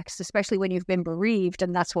complex, especially when you've been bereaved,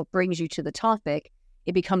 and that's what brings you to the topic.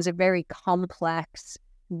 It becomes a very complex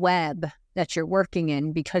web that you're working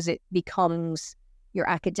in, because it becomes your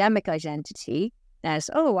academic identity as,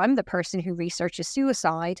 oh, I'm the person who researches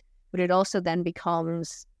suicide, but it also then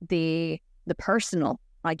becomes the personal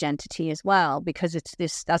identity as well, because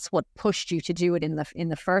that's what pushed you to do it in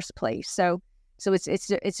the first place. So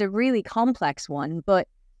it's a really complex one. But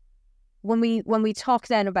when we talk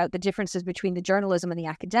then about the differences between the journalism and the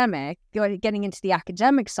academic, getting into the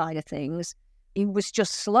academic side of things, it was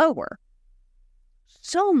just slower,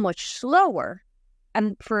 so much slower.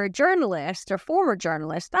 And for a journalist or former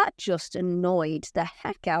journalist, that just annoyed the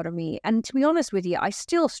heck out of me. And to be honest with you, I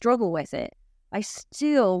still struggle with it. I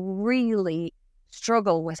still really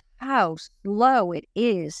struggle with how slow it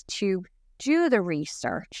is to do the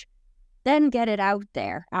research, then get it out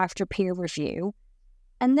there after peer review,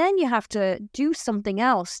 and then you have to do something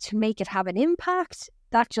else to make it have an impact.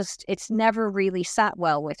 It's never really sat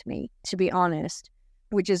well with me, to be honest,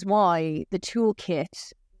 which is why the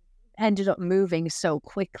toolkit ended up moving so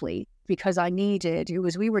quickly, because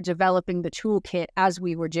we were developing the toolkit as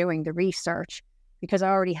we were doing the research, because I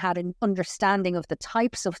already had an understanding of the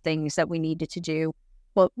types of things that we needed to do.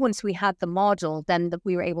 But once we had the model, then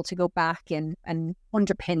we were able to go back and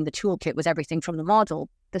underpin the toolkit with everything from the model.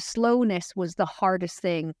 The slowness was the hardest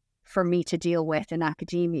thing for me to deal with in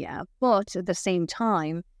academia. But at the same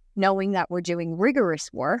time, knowing that we're doing rigorous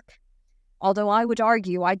work, although I would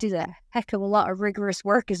argue I did a heck of a lot of rigorous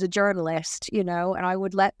work as a journalist, and I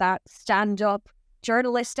would let that stand up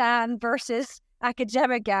journalist Ann versus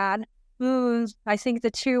academic Ann. I think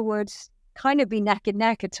the two would kind of be neck and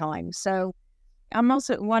neck at times. So I'm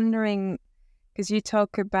also wondering, because you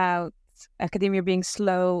talk about academia being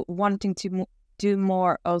slow, wanting to do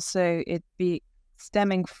more, also it be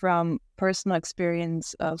stemming from personal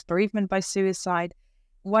experience of bereavement by suicide.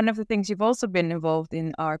 One of the things you've also been involved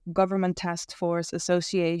in are government task force,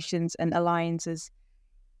 associations and alliances.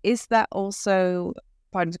 Is that also,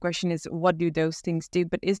 part of the question is, what do those things do?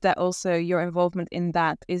 But is that also your involvement in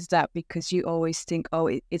that? Is that because you always think,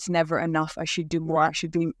 it's never enough, I should do more, I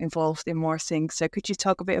should be involved in more things? So could you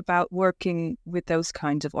talk a bit about working with those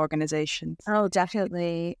kinds of organizations? Oh,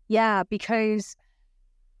 definitely. Yeah, because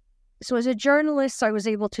as a journalist, I was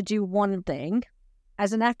able to do one thing.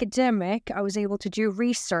 As an academic, I was able to do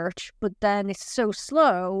research, but then it's so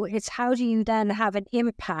slow. It's how do you then have an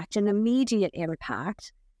impact, an immediate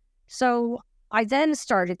impact? So I then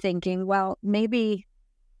started thinking, well, maybe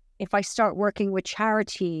if I start working with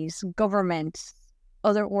charities, governments,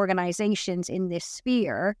 other organizations in this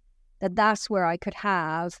sphere, that's where I could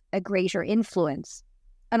have a greater influence.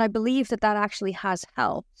 And I believe that actually has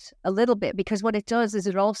helped a little bit, because what it does is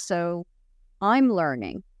I'm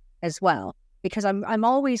learning as well. Because I'm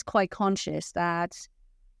always quite conscious that,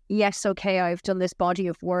 yes, okay, I've done this body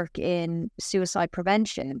of work in suicide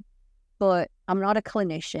prevention, but I'm not a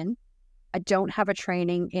clinician. I don't have a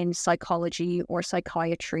training in psychology or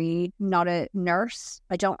psychiatry, not a nurse.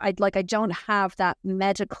 I don't have that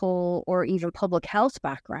medical or even public health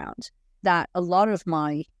background that a lot of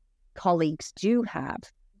my colleagues do have.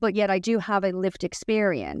 But yet I do have a lived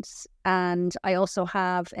experience, and I also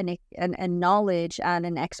have a knowledge and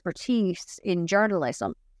an expertise in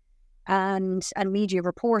journalism, and media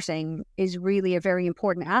reporting is really a very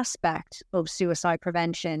important aspect of suicide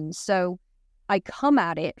prevention. So I come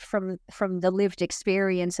at it from the lived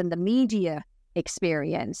experience and the media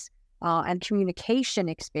experience and communication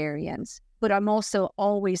experience. But I'm also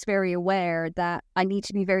always very aware that I need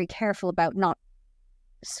to be very careful about not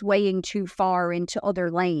swaying too far into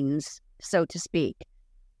other lanes, so to speak.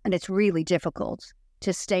 And it's really difficult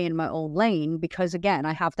to stay in my own lane because, again,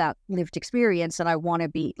 I have that lived experience and I want to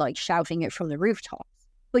be like shouting it from the rooftops.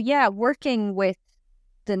 But yeah, working with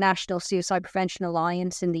the National Suicide Prevention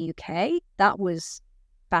Alliance in the UK, that was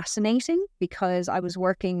fascinating because I was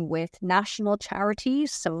working with national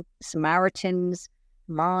charities, so Samaritans,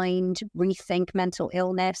 Mind, Rethink Mental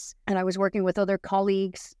Illness, and I was working with other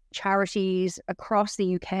colleagues, charities across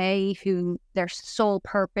the UK who their sole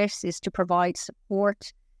purpose is to provide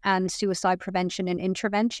support and suicide prevention and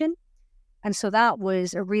intervention. And so that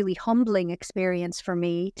was a really humbling experience for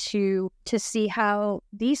me to see how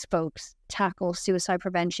these folks tackle suicide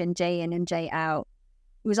prevention day in and day out.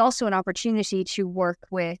 It was also an opportunity to work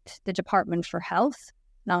with the Department for Health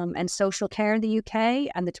and Social Care in the UK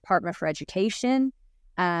and the Department for Education.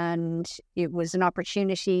 And it was an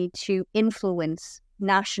opportunity to influence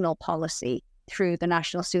national policy through the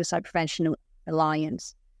National Suicide Prevention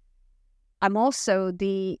Alliance. I'm also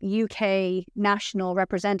the UK national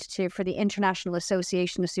representative for the International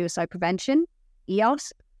Association of Suicide Prevention,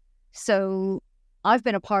 EOSP. So I've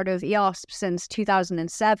been a part of EOSP since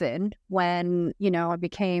 2007 when, I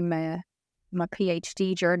became, my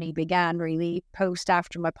PhD journey began really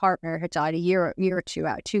after my partner had died, a year or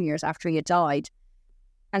 2 years after he had died.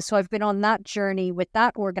 And so I've been on that journey with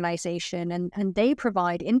that organization and they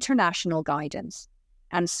provide international guidance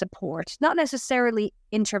and support, not necessarily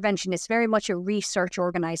intervention. It's very much a research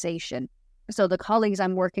organization. So the colleagues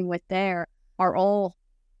I'm working with there are all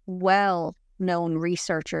well-known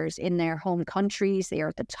researchers in their home countries. They are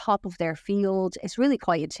at the top of their field. It's really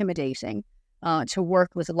quite intimidating to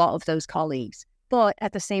work with a lot of those colleagues. But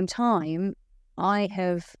at the same time, I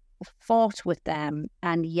have fought with them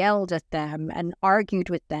and yelled at them and argued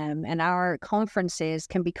with them, and our conferences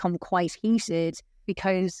can become quite heated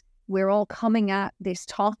because we're all coming at this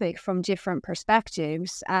topic from different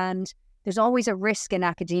perspectives. And there's always a risk in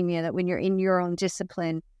academia that when you're in your own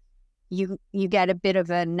discipline, you get a bit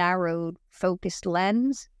of a narrowed, focused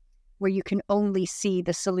lens where you can only see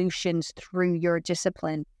the solutions through your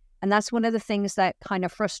discipline. And that's one of the things that kind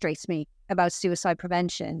of frustrates me about suicide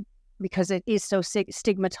prevention, because it is so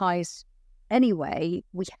stigmatized anyway.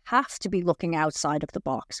 We have to be looking outside of the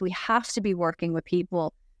box. We have to be working with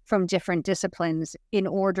people from different disciplines in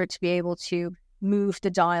order to be able to move the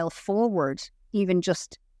dial forward, even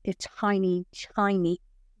just a tiny, tiny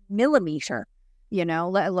millimeter,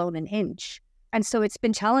 let alone an inch. And so it's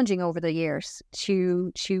been challenging over the years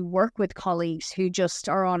to work with colleagues who just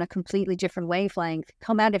are on a completely different wavelength,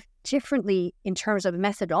 come at it differently in terms of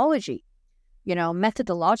methodology,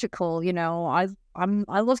 methodological.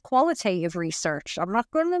 I love qualitative research. I'm not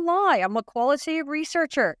going to lie. I'm a qualitative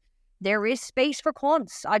researcher. There is space for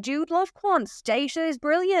quants. I do love quants. Data is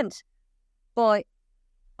brilliant. But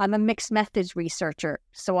I'm a mixed methods researcher,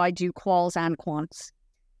 so I do quals and quants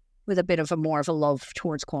with a bit of more of a love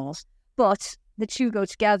towards quals. But the two go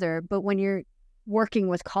together. But when you're working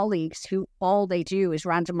with colleagues who all they do is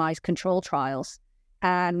randomized control trials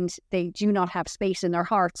and they do not have space in their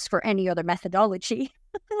hearts for any other methodology,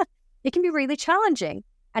 it can be really challenging.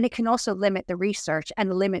 And it can also limit the research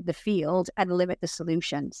and limit the field and limit the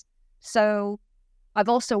solutions. So I've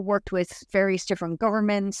also worked with various different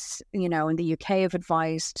governments, in the UK. I've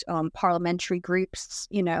advised parliamentary groups,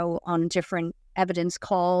 on different evidence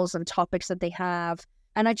calls and topics that they have.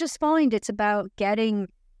 And I just find it's about getting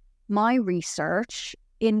my research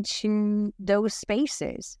into those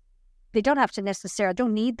spaces. They don't have to necessarily, I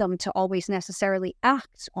don't need them to always necessarily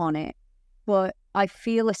act on it, but I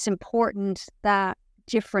feel it's important that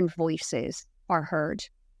different voices are heard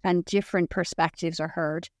and different perspectives are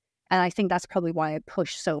heard. And I think that's probably why I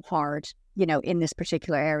push so hard, in this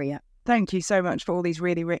particular area. Thank you so much for all these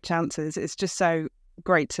really rich answers. It's just so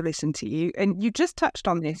great to listen to you. And you just touched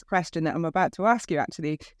on this question that I'm about to ask you,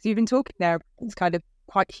 actually. So you've been talking there, it's kind of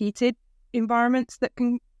quite heated environments that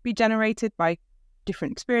can be generated by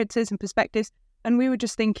different experiences and perspectives. And we were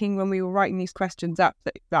just thinking when we were writing these questions up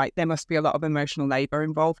that there must be a lot of emotional labour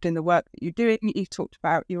involved in the work that you're doing. You've talked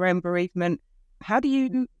about your own bereavement. How do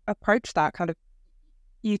you approach that kind of?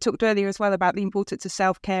 You talked earlier as well about the importance of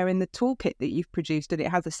self-care in the toolkit that you've produced, and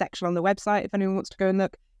it has a section on the website if anyone wants to go and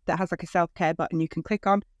look that has like a self-care button you can click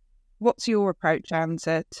on. What's your approach, Anne,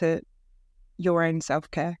 to your own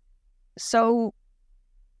self-care? So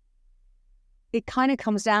it kind of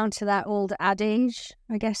comes down to that old adage,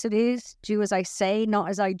 I guess it is, do as I say, not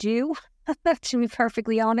as I do. To be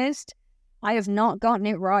perfectly honest, I have not gotten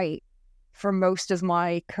it right for most of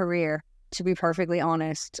my career, to be perfectly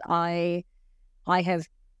honest. I have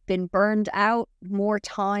been burned out more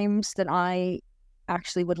times than I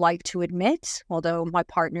actually would like to admit, although my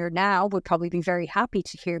partner now would probably be very happy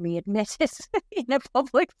to hear me admit it in a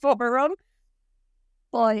public forum.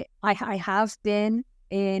 But I have been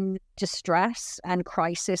in distress and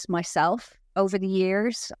crisis myself over the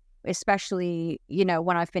years, especially,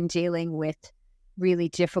 when I've been dealing with really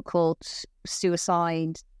difficult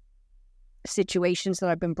suicide situations that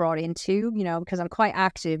I've been brought into, you know, because I'm quite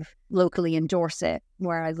active locally in Dorset,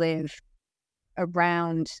 where I live,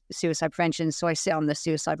 around suicide prevention. So I sit on the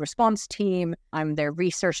suicide response team. I'm their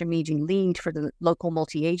research and meeting lead for the local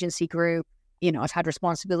multi-agency group. You know, I've had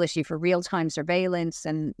responsibility for real-time surveillance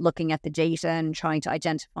and looking at the data and trying to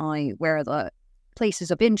identify where are the places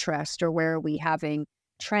of interest, or where are we having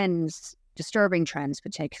trends, disturbing trends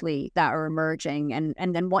particularly, that are emerging,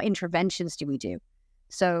 and then what interventions do we do?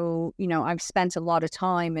 So, you know, I've spent a lot of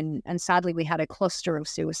time, and sadly we had a cluster of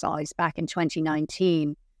suicides back in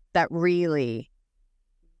 2019 that really,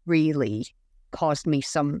 really caused me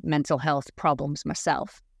some mental health problems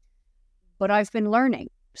myself. But I've been learning.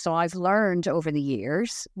 So I've learned over the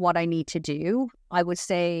years what I need to do. I would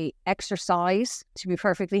say exercise, to be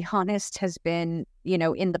perfectly honest, has been, you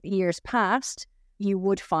know, in the years past, you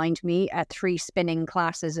would find me at 3 spinning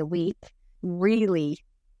classes a week, really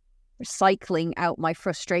cycling out my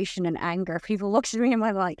frustration and anger. People look at me and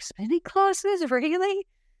I'm like, spinning classes? Really?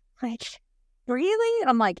 Like, really? And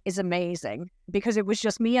I'm like, it's amazing, because it was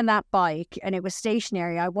just me and that bike, and it was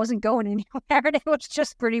stationary. I wasn't going anywhere, and it was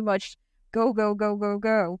just pretty much go, go, go, go,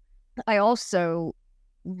 go. I also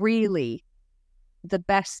really, the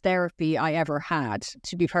best therapy I ever had,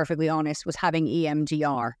 to be perfectly honest, was having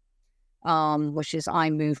EMDR, which is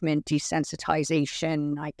eye movement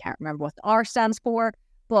desensitization. I can't remember what the R stands for,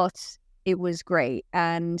 but it was great.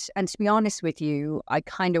 And to be honest with you, I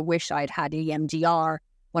kind of wish I'd had EMDR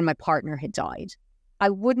when my partner had died. I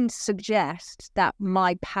wouldn't suggest that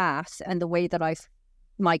my path and the way that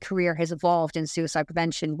my career has evolved in suicide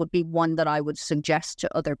prevention would be one that I would suggest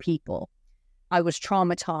to other people. I was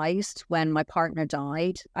traumatized when my partner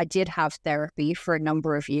died. I did have therapy for a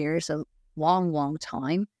number of years, a long, long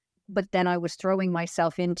time. But then I was throwing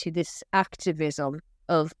myself into this activism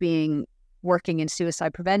of working in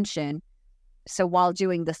suicide prevention. So while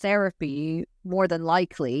doing the therapy, more than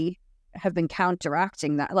likely have been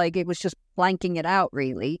counteracting that. Like, it was just blanking it out,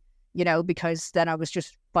 really, you know, because then I was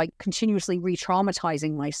just continuously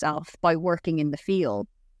re-traumatizing myself by working in the field.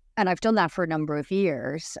 And I've done that for a number of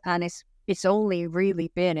years. And it's only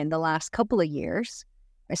really been in the last couple of years,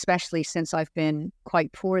 especially since I've been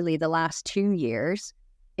quite poorly the last 2 years,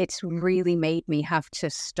 it's really made me have to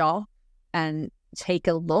stop and take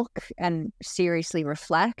a look and seriously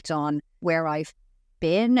reflect on where I've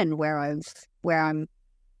been and where I've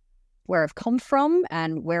come from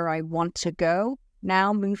and where I want to go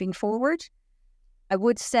now moving forward. I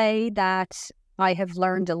would say that I have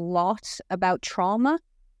learned a lot about trauma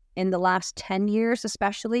in the last 10 years,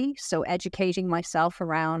 especially. So educating myself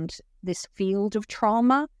around this field of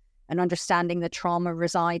trauma and understanding that trauma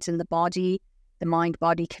resides in the body, the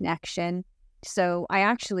mind-body connection. So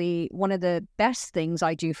one of the best things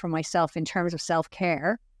I do for myself in terms of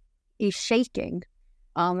self-care is shaking.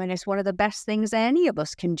 And it's one of the best things any of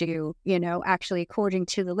us can do, you know, actually, according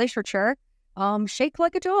to the literature, shake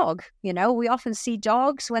like a dog. You know, we often see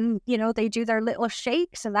dogs when, you know, they do their little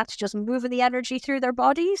shakes, and that's just moving the energy through their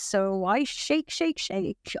bodies. So I shake, shake,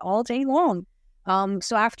 shake all day long.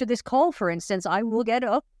 So after this call, for instance, I will get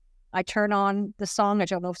up, I turn on the song. I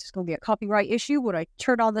don't know if it's going to be a copyright issue, but I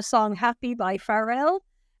turn on the song Happy by Pharrell,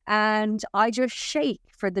 and I just shake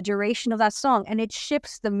for the duration of that song. And it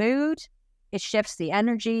shifts the mood, it shifts the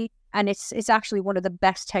energy, and it's actually one of the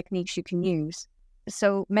best techniques you can use.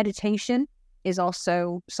 So meditation is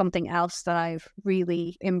also something else that I've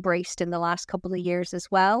really embraced in the last couple of years as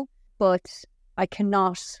well. But I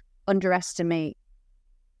cannot underestimate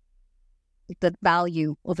the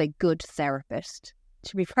value of a good therapist.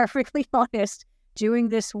 To be perfectly honest, doing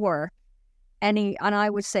this work, and I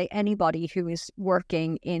would say anybody who is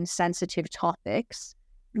working in sensitive topics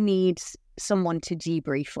needs someone to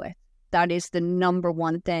debrief with. That is the number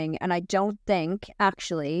one thing. And I don't think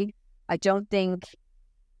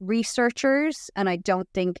researchers and I don't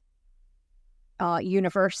think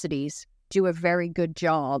universities do a very good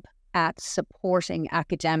job at supporting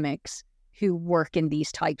academics who work in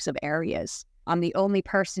these types of areas. I'm the only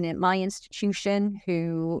person in my institution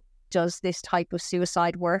who does this type of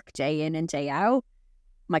suicide work day in and day out.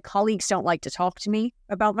 My colleagues don't like to talk to me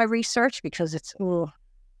about my research because it's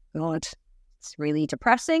really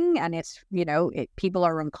depressing, and it's, you know, people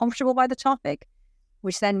are uncomfortable by the topic,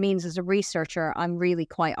 which then means as a researcher, I'm really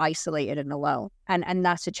quite isolated and alone. And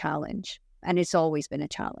that's a challenge. And it's always been a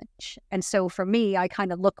challenge. And so for me, I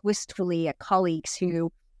kind of look wistfully at colleagues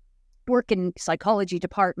who work in psychology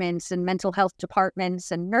departments and mental health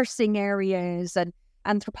departments and nursing areas and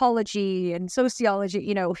anthropology and sociology,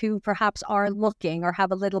 you know, who perhaps are looking or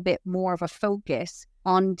have a little bit more of a focus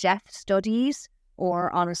on death studies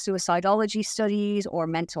or on a suicidology studies or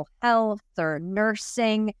mental health or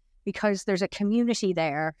nursing, because there's a community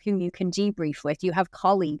there who you can debrief with. You have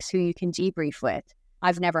colleagues who you can debrief with.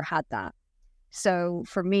 I've never had that. So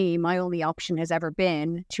for me, my only option has ever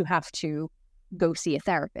been to have to go see a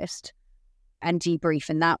therapist and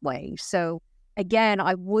debrief in that way. So again,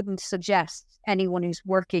 I wouldn't suggest anyone who's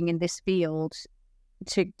working in this field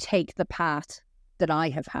to take the path that I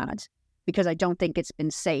have had, because I don't think it's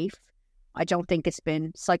been safe. I don't think it's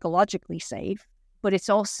been psychologically safe, but it's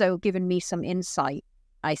also given me some insight,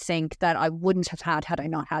 I think, that I wouldn't have had I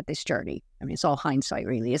not had this journey. I mean, it's all hindsight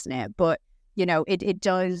really, isn't it? But, you know, it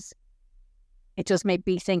does make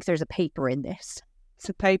me think there's a paper in this. It's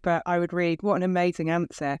a paper I would read. What an amazing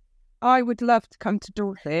answer. I would love to come to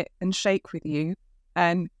Dorset and shake with you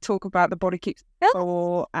and talk about the body keeps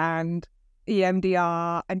score and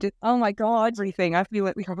EMDR and just, oh my God, everything. I feel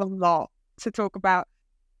like we have a lot to talk about.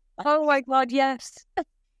 Oh my God, yes.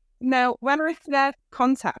 Now, when I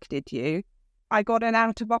contacted you, I got an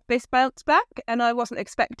out-of-office bounce back, and I wasn't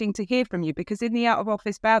expecting to hear from you, because in the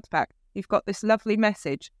out-of-office bounce back, you've got this lovely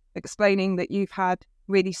message explaining that you've had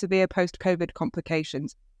really severe post-COVID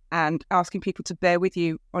complications and asking people to bear with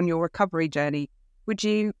you on your recovery journey. Would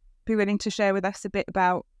you be willing to share with us a bit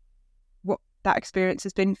about what that experience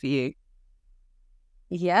has been for you?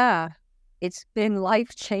 Yeah, it's been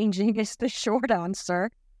life-changing is the short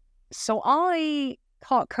answer. So I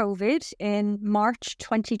caught COVID in March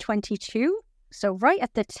 2022. So right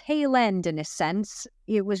at the tail end, in a sense.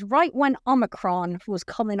 It was right when Omicron was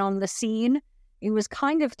coming on the scene. It was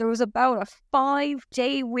there was about a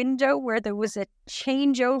 5-day window where there was a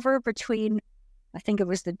changeover between, I think it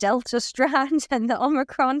was the Delta strand and the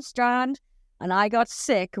Omicron strand. And I got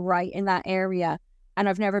sick right in that area. And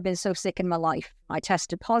I've never been so sick in my life. I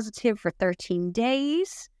tested positive for 13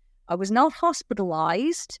 days. I was not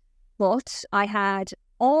hospitalized, but I had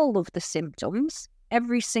all of the symptoms,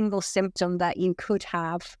 every single symptom that you could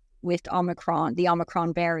have with Omicron, the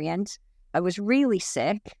Omicron variant. I was really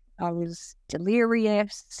sick. I was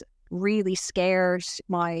delirious, really scared.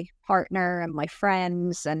 My partner and my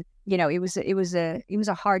friends, and you know, it was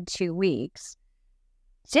a hard 2 weeks.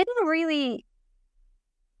 Didn't really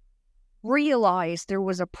realize there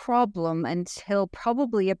was a problem until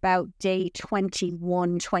probably about day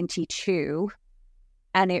 21, 22.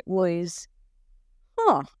 And it was,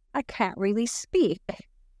 I can't really speak.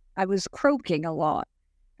 I was croaking a lot.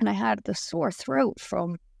 And I had the sore throat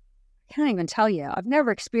from, I can't even tell you. I've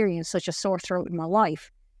never experienced such a sore throat in my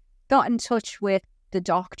life. Got in touch with the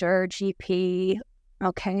doctor, GP.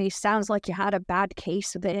 Okay, sounds like you had a bad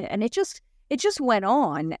case of it. And it just went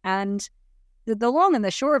on. And the long and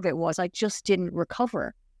the short of it was I just didn't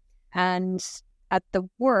recover. And at the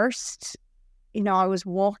worst, you know, I was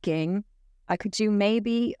walking. I could do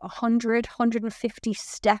maybe 100, 150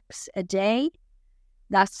 steps a day.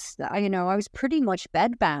 That's, you know, I was pretty much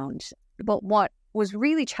bedbound. But what was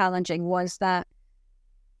really challenging was that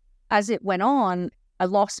as it went on, I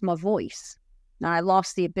lost my voice. And I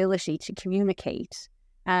lost the ability to communicate.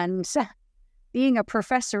 And being a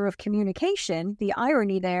professor of communication, the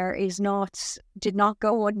irony there did not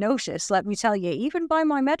go unnoticed, let me tell you, even by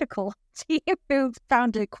my medical team, who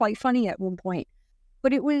found it quite funny at one point.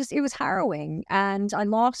 But it was harrowing, and I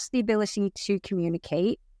lost the ability to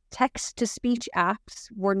communicate. Text-to-speech apps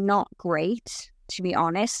were not great, to be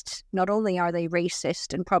honest. Not only are they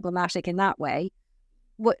racist and problematic in that way,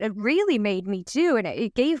 what it really made me do, and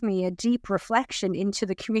it gave me a deep reflection into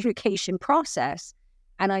the communication process.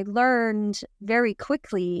 And I learned very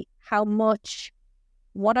quickly how much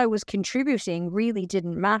what I was contributing really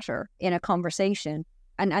didn't matter in a conversation.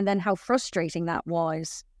 And then how frustrating that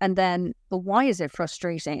was. And then, but why is it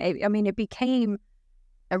frustrating? I mean, it became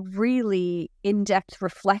a really in-depth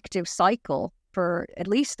reflective cycle for at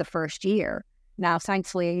least the first year. Now,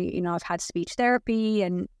 thankfully, you know, I've had speech therapy,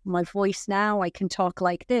 and my voice now, I can talk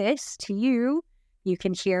like this to you. You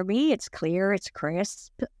can hear me. It's clear, it's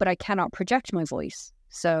crisp, but I cannot project my voice.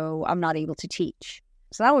 So I'm not able to teach.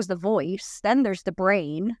 So that was the voice. Then there's the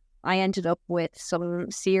brain. I ended up with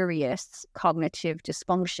some serious cognitive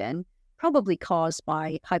dysfunction, probably caused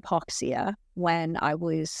by hypoxia when I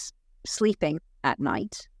was sleeping at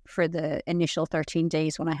night for the initial 13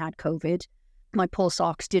 days when I had COVID. My pulse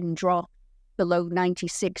ox didn't drop below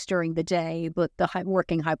 96 during the day, but the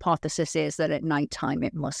working hypothesis is that at nighttime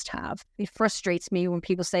it must have. It frustrates me when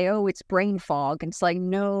people say, oh, it's brain fog. And it's like,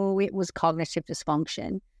 no, it was cognitive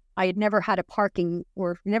dysfunction. I had never had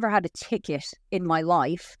never had a ticket in my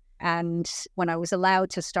life. And when I was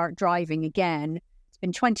allowed to start driving again, it's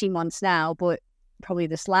been 20 months now, but probably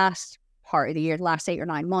this last part of the year, the last 8 or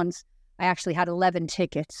 9 months, I actually had 11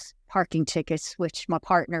 tickets parking tickets, which my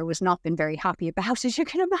partner was not been very happy about, as you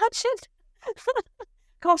can imagine.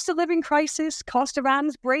 Cost of living crisis, cost of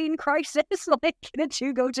Anne's brain crisis, like the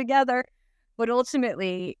two go together. But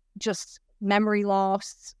ultimately, just memory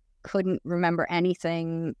loss, couldn't remember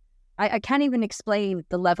anything. I can't even explain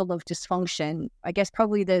the level of dysfunction. I guess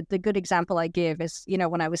probably the good example I give is,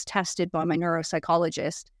 when I was tested by my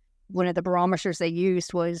neuropsychologist, one of the barometers they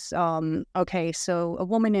used was, okay, so a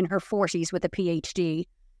woman in her 40s with a PhD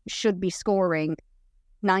should be scoring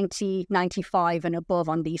 90, 95 and above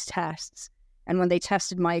on these tests. And when they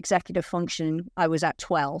tested my executive function, I was at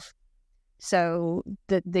 12. So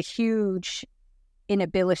the huge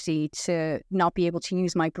inability to not be able to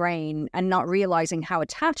use my brain and not realizing how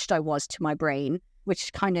attached I was to my brain,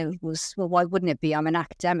 which kind of was, well, why wouldn't it be? I'm an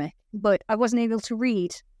academic. But I wasn't able to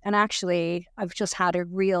read. And actually, I've just had a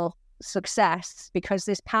real success because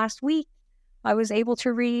this past week, I was able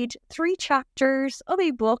to read 3 chapters of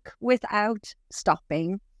a book without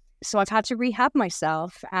stopping. So I've had to rehab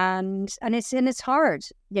myself and it's hard,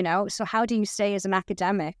 So how do you stay as an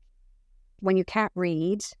academic when you can't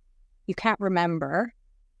read, you can't remember,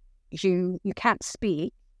 you can't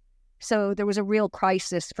speak? So there was a real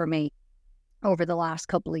crisis for me over the last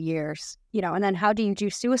couple of years, and then how do you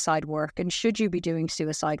do suicide work? And should you be doing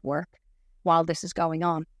suicide work while this is going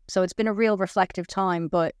on? So it's been a real reflective time,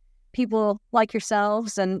 but people like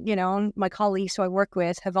yourselves and, my colleagues who I work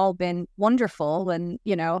with have all been wonderful and,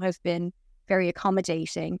 have been very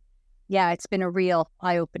accommodating. Yeah, it's been a real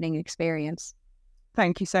eye-opening experience.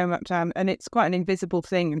 Thank you so much, Anne. And it's quite an invisible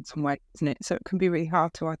thing in some ways, isn't it? So it can be really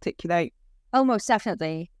hard to articulate. Oh, most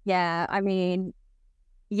definitely. Yeah,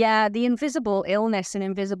 the invisible illness and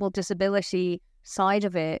invisible disability side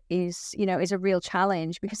of it is, is a real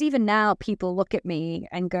challenge because even now people look at me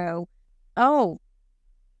and go, oh,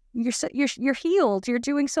 you're healed. You're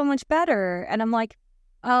doing so much better. And I'm like,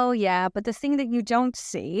 oh yeah, but the thing that you don't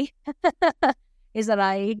see is that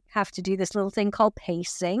I have to do this little thing called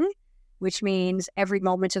pacing, which means every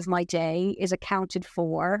moment of my day is accounted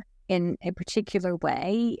for in a particular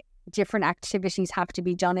way. Different activities have to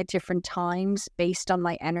be done at different times based on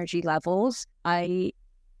my energy levels. I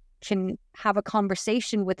can have a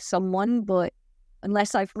conversation with someone, but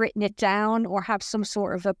unless I've written it down or have some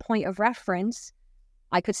sort of a point of reference,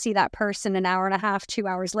 I could see that person an hour and a half, 2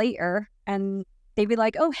 hours later, and they'd be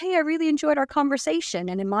like, oh, hey, I really enjoyed our conversation.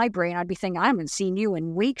 And in my brain, I'd be thinking, I haven't seen you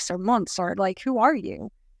in weeks or months, or like, who are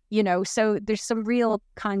you? So there's some real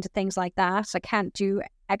kinds of things like that. I can't do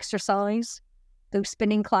exercise. Those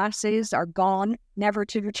spinning classes are gone, never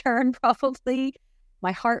to return probably.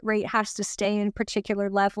 My heart rate has to stay in a particular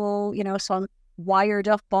level, so I'm wired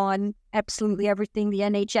up on absolutely everything. The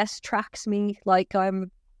NHS tracks me like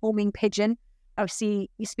I'm homing pigeon. I see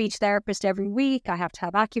a speech therapist every week. I have to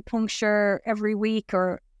have acupuncture every week,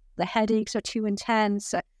 or the headaches are too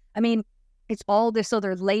intense. It's all this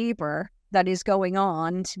other labor that is going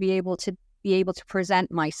on to be able to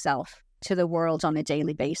present myself to the world on a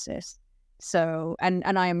daily basis. So, and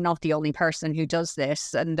I am not the only person who does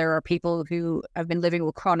this. And there are people who have been living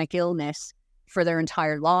with chronic illness for their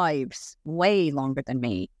entire lives, way longer than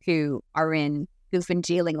me, who've been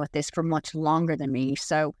dealing with this for much longer than me.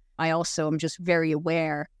 So I also am just very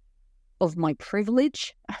aware of my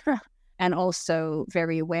privilege and also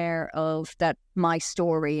very aware of that my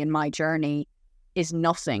story and my journey is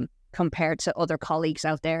nothing compared to other colleagues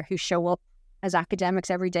out there who show up as academics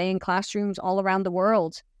every day in classrooms all around the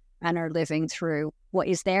world and are living through what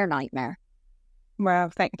is their nightmare.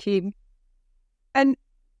 Well, thank you. And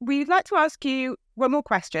we'd like to ask you one more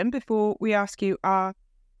question before we ask you our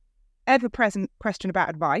ever-present question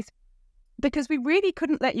about advice, because we really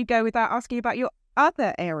couldn't let you go without asking about your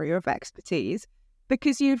other area of expertise,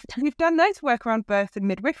 because you've done loads of work around birth and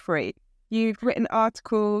midwifery. You've written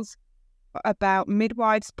articles about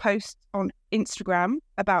midwives' posts on Instagram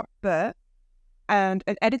about birth, and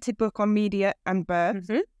an edited book on media and birth,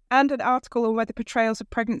 and an article on whether portrayals of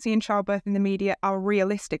pregnancy and childbirth in the media are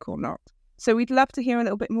realistic or not. So we'd love to hear a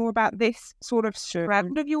little bit more about this sort of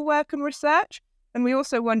strand of your work and research. And we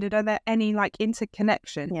also wondered, are there any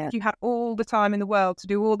interconnection? Yeah. If you had all the time in the world to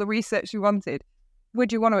do all the research you wanted,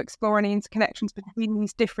 would you want to explore any interconnections between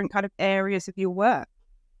these different kind of areas of your work?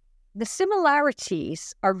 The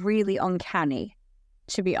similarities are really uncanny,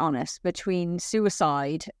 to be honest, between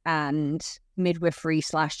suicide and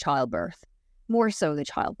midwifery/childbirth, more so the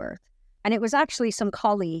childbirth. And it was actually some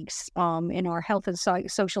colleagues in our health and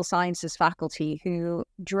social sciences faculty who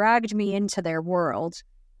dragged me into their world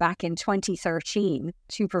back in 2013,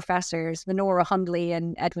 2 professors, Lenora Hundley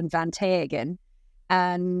and Edwin van Tegen.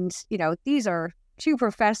 And, these are 2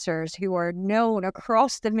 professors who are known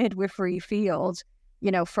across the midwifery field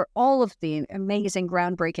for all of the amazing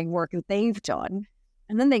groundbreaking work that they've done.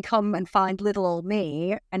 And then they come and find little old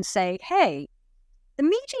me and say, hey, the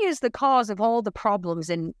media is the cause of all the problems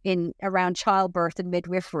in around childbirth and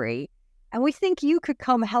midwifery. And we think you could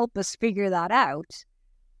come help us figure that out.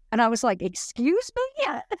 And I was like, excuse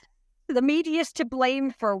me? The media's to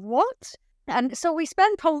blame for what? And so we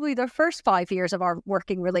spent probably the first 5 years of our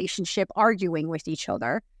working relationship arguing with each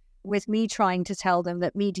other, with me trying to tell them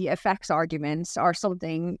that media effects arguments are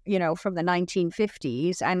something, from the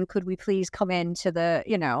 1950s. And could we please come into the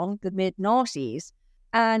mid-noughties?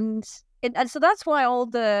 And so that's why all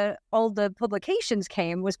the publications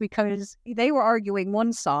came, was because they were arguing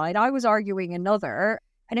one side, I was arguing another.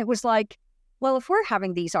 And it was like, well, if we're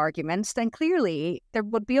having these arguments, then clearly there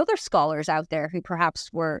would be other scholars out there who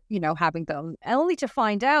perhaps were, having them. And only to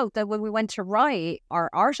find out that when we went to write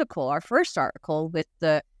our first article with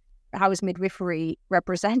the how is midwifery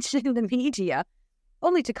represented in the media,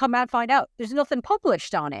 only to come out and find out there's nothing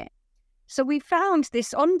published on it. So we found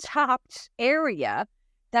this untapped area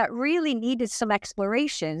that really needed some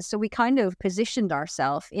exploration. So we kind of positioned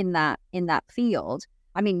ourselves in that field.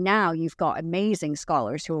 I mean, now you've got amazing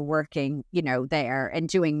scholars who are working, there and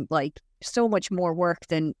doing like so much more work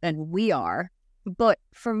than we are. But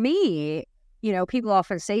for me, people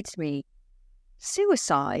often say to me,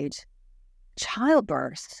 suicide,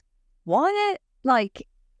 childbirth, what? Like,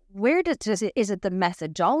 where is it the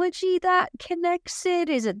methodology that connects it?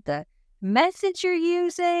 Is it the method you're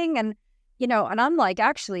using? And, and I'm like,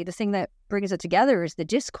 actually, the thing that brings it together is the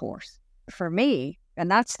discourse for me. And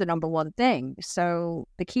that's the number one thing. So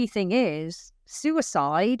the key thing is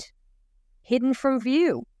suicide, hidden from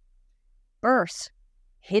view. Birth,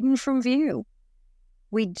 hidden from view.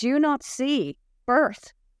 We do not see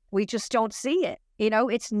birth. We just don't see it.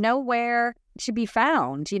 It's nowhere to be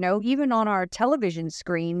found. Even on our television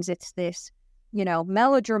screens, it's this,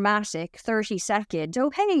 melodramatic 30-second,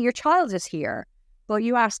 oh, hey, your child is here. But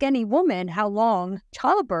you ask any woman how long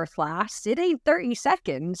childbirth lasts, it ain't 30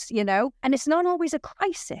 seconds, and it's not always a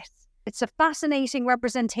crisis. It's a fascinating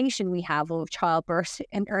representation we have of childbirth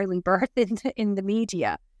and early birth in the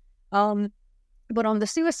media. But on the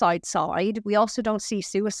suicide side, we also don't see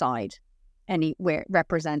suicide anywhere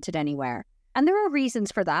represented anywhere. And there are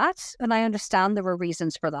reasons for that. And I understand there are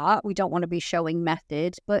reasons for that. We don't want to be showing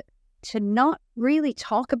methods, but to not really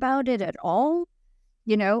talk about it at all,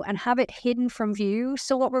 and have it hidden from view.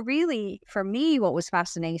 So for me, what was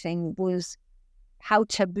fascinating was how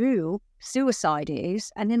taboo suicide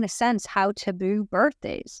is, and in a sense, how taboo birth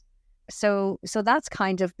is. So that's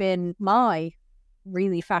kind of been my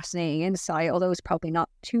really fascinating insight, although it's probably not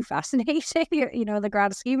too fascinating, in the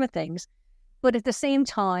grand scheme of things. But at the same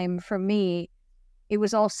time, for me, it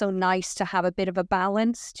was also nice to have a bit of a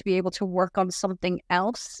balance, to be able to work on something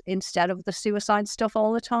else instead of the suicide stuff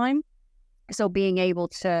all the time. So being able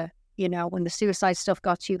to, when the suicide stuff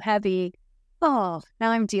got too heavy, now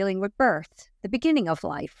I'm dealing with birth, the beginning of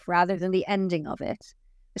life, rather than the ending of it.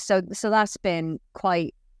 So that's been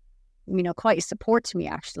quite a support to me,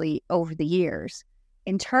 actually, over the years.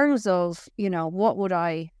 In terms of, what would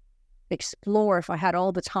I explore if I had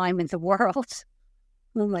all the time in the world?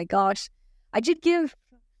 Oh my gosh. I did give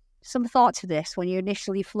some thought to this when you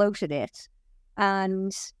initially floated it.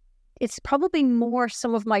 And it's probably more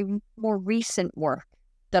some of my more recent work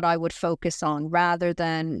that I would focus on rather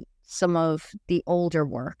than some of the older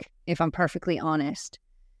work, if I'm perfectly honest.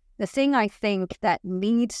 The thing I think that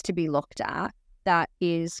needs to be looked at that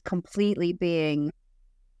is completely being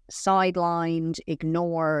sidelined,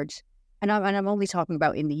 ignored, and I'm only talking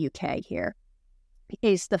about in the UK here,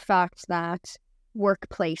 is the fact that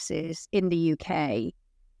workplaces in the UK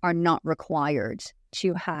are not required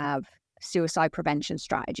to have suicide prevention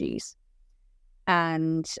strategies.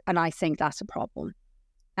 And I think that's a problem.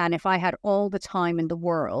 And if I had all the time in the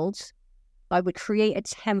world, I would create a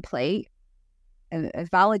template, a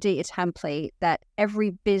validated template that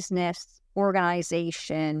every business,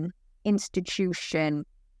 organization, institution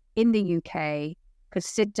in the UK could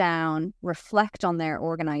sit down, reflect on their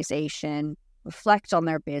organization, reflect on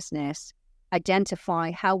their business,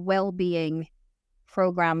 identify how well-being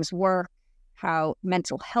programs work, how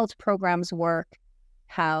mental health programs work,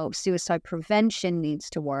 how suicide prevention needs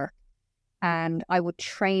to work. And I would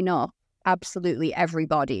train up absolutely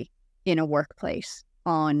everybody in a workplace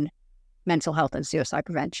on mental health and suicide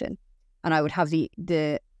prevention. And I would have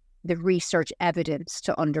the research evidence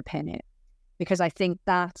to underpin it. Because I think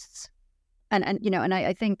that's, and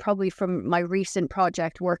I think probably from my recent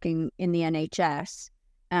project working in the NHS,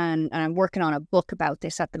 and I'm working on a book about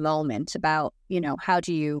this at the moment, about, how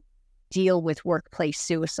do you deal with workplace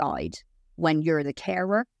suicide when you're the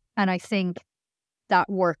carer? And I think that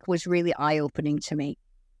work was really eye-opening to me.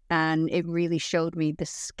 And it really showed me the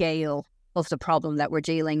scale of the problem that we're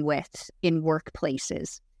dealing with in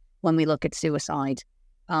workplaces when we look at suicide.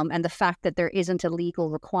 And the fact that there isn't a legal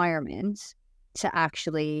requirement to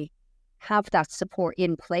actually have that support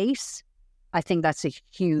in place, I think that's a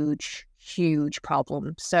huge, huge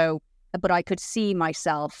problem. So, but I could see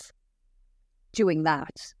myself doing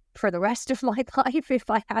that for the rest of my life if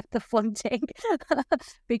I had the funding,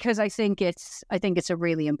 because I think it's a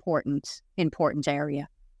really important area.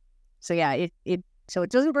 So yeah, so it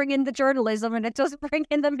doesn't bring in the journalism and it doesn't bring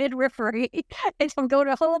in the midwifery. I'm going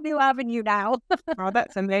a whole new avenue now. Oh,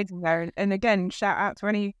 that's amazing, Erin. And again, shout out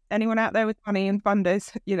to anyone out there with money and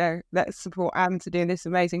funders, let's support Anne to do this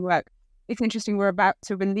amazing work. It's interesting, we're about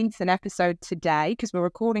to release an episode today because we're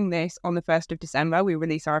recording this on the 1st of December. We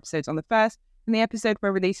release our episodes on the 1st. And the episode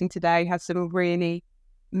we're releasing today has some really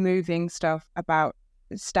moving stuff about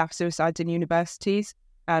staff suicides in universities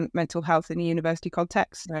and mental health in the university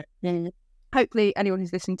context. So hopefully anyone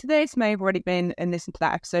who's listening to this may have already been and listened to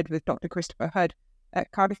that episode with Dr. Christopher Hood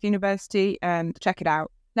at Cardiff University, and check it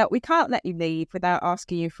out. Now, we can't let you leave without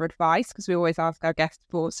asking you for advice, because we always ask our guests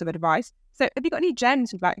for some advice. So have you got any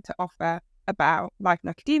gems you'd like to offer about life in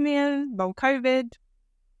academia, long COVID,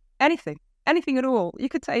 anything at all? You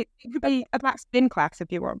could say it could be about spin class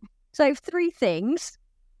if you want. So I have 3 things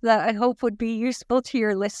that I hope would be useful to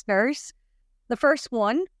your listeners. The first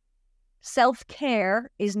one, self-care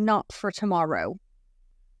is not for tomorrow.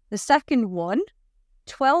 The second one,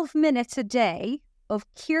 12 minutes a day of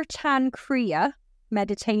Kirtan Kriya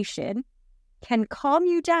meditation can calm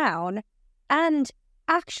you down and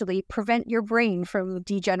actually prevent your brain from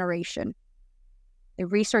degeneration. The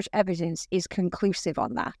research evidence is conclusive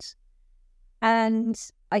on that. And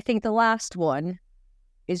I think the last one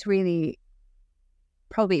is really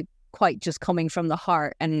probably quite just coming from the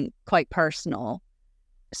heart and quite personal.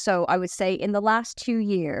 So I would say in the last 2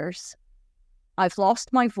 years, I've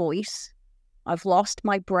lost my voice, I've lost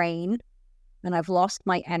my brain, and I've lost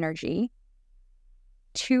my energy.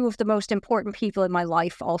 2 of the most important people in my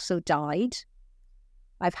life also died.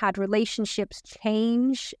 I've had relationships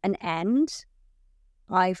change and end.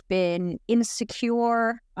 I've been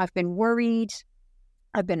insecure, I've been worried,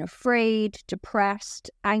 I've been afraid,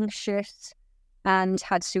 depressed, anxious, and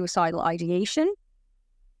had suicidal ideation.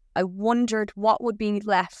 I wondered what would be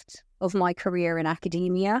left of my career in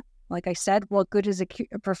academia. Like I said, what good is a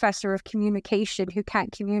professor of communication who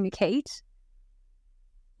can't communicate?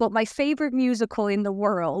 But my favorite musical in the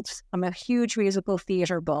world, I'm a huge musical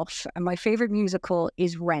theatre buff, and my favorite musical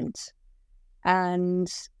is Rent.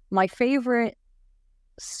 And my favorite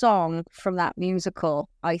song from that musical,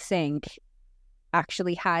 I think,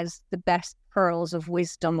 actually has the best pearls of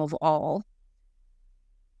wisdom of all,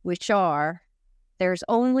 which are, there's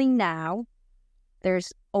only now,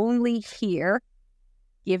 there's only here,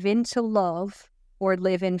 give in to love or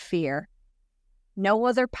live in fear. No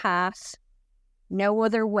other path, no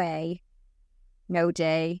other way, no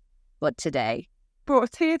day but today. Brought a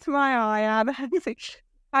tear to my eye, Anne.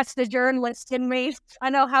 That's the journalist in me. I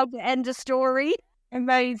know how to end a story.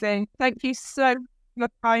 Amazing. Thank you so much for your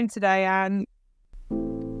time today, Anne.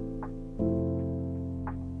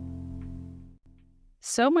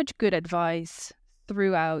 So much good advice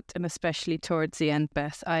throughout, and especially towards the end,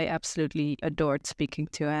 Beth. I absolutely adored speaking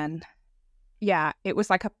to Anne. Yeah, it was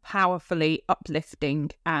like a powerfully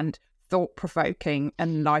uplifting and thought-provoking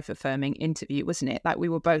and life-affirming interview, wasn't it? Like, we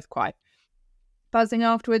were both quite buzzing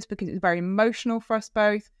afterwards because it was very emotional for us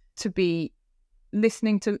both to be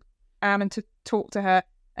listening to Anne and to talk to her,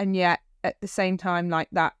 and yet at the same time, like,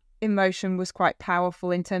 that emotion was quite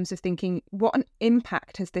powerful in terms of thinking, what an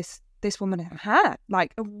impact has this woman had?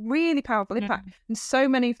 Like, a really powerful impact. And so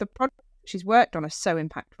many of the projects she's worked on are so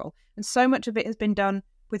impactful, and so much of it has been done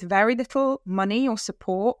with very little money or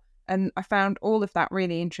support. And I found all of that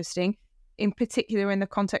really interesting, in particular in the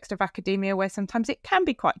context of academia, where sometimes it can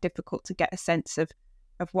be quite difficult to get a sense of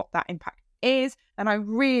what that impact is. And I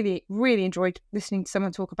really, really enjoyed listening to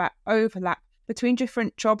someone talk about overlap between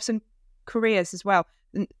different jobs and careers as well.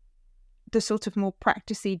 And the sort of more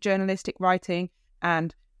practicey journalistic writing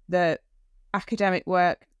and the academic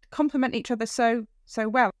work complement each other so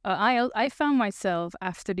well. I found myself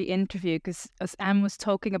after the interview, because as Anne was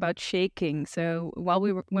talking about shaking, so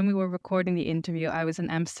when we were recording the interview, I was in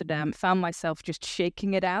Amsterdam, found myself just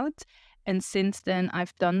shaking it out. And since then,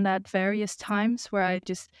 I've done that various times where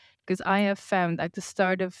because I have found at the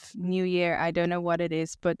start of New Year, I don't know what it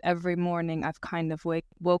is, but every morning I've kind of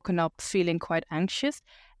woken up feeling quite anxious.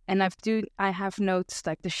 And I have noticed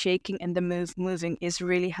like the shaking and the moving is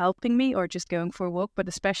really helping me, or just going for a walk. But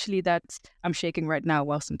especially that I'm shaking right now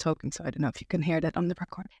whilst I'm talking, so I don't know if you can hear that on the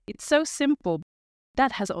record. It's so simple.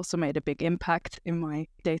 That has also made a big impact in my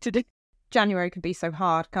day-to-day. January can be so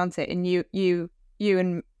hard, can't it? And you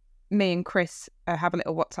and me and Chris have a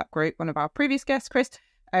little WhatsApp group, one of our previous guests, Chris,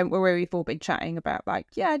 where we've all been chatting about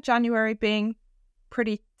January being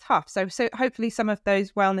pretty tough. So hopefully some of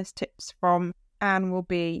those wellness tips from Anne will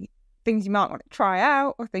be things you might want to try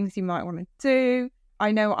out or things you might want to do.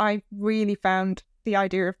 I know I really found the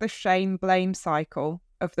idea of the shame-blame cycle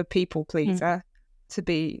of the people pleaser to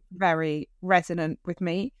be very resonant with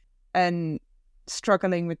me, and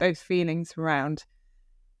struggling with those feelings around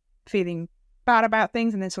feeling bad about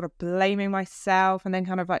things and then sort of blaming myself and then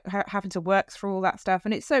kind of like having to work through all that stuff.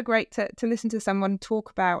 And it's so great to listen to someone talk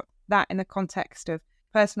about that in the context of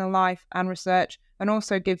personal life and research, and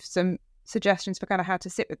also give some suggestions for kind of how to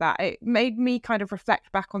sit with that. It made me kind of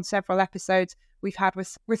reflect back on several episodes we've had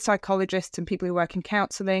with psychologists and people who work in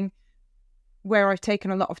counselling, where I've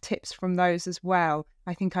taken a lot of tips from those as well.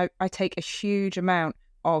 I think I take a huge amount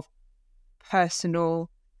of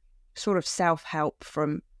personal sort of self-help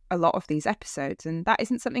from a lot of these episodes, and that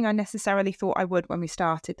isn't something I necessarily thought I would when we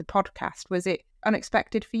started the podcast. Was it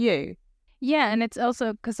unexpected for you? Yeah, and it's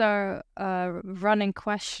also because our running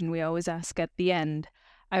question we always ask at the end.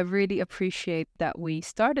 I really appreciate that we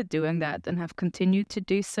started doing that and have continued to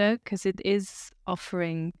do so, because it is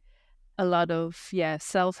offering a lot of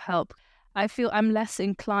self-help. I feel I'm less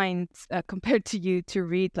inclined compared to you to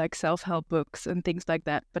read like self-help books and things like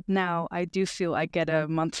that. But now I do feel I get a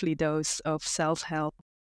monthly dose of self-help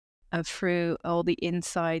through all the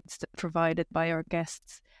insights provided by our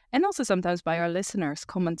guests, and also sometimes by our listeners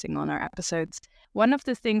commenting on our episodes. One of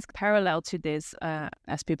the things parallel to this,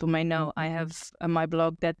 as people may know, I have my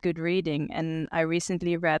blog, That Good Reading, and I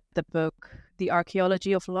recently read the book The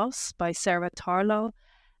Archaeology of Loss by Sarah Tarlow.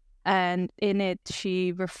 And in it,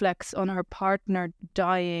 she reflects on her partner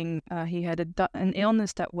dying. He had an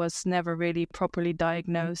illness that was never really properly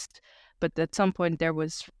diagnosed, but at some point there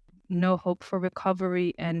was no hope for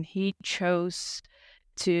recovery, and he chose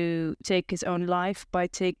to take his own life by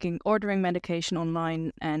ordering medication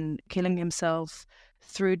online and killing himself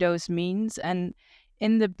through those means. And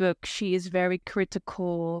in the book, she is very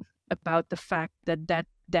critical about the fact that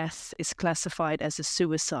death is classified as a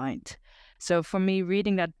suicide. So for me,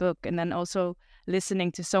 reading that book and then also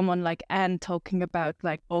listening to someone like Anne talking about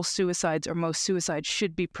like all suicides or most suicides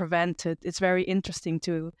should be prevented, it's very interesting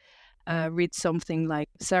to read something like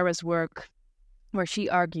Sarah's work, where she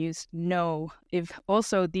argues, no, if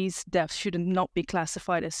also these deaths should not be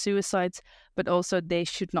classified as suicides, but also they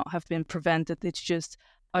should not have been prevented. It's just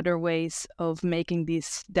other ways of making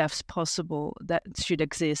these deaths possible that should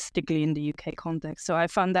exist, particularly in the UK context. So I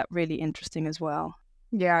found that really interesting as well.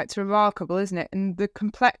 Yeah, it's remarkable, isn't it? And the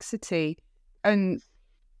complexity and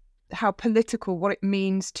how political what it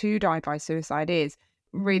means to die by suicide is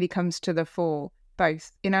really comes to the fore,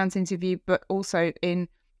 both in Anne's interview, but also in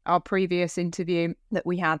our previous interview that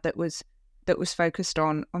we had that was focused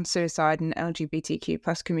on suicide and LGBTQ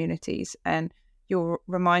plus communities. And you'll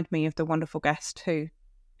remind me of the wonderful guest who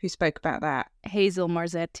spoke about that. Hazel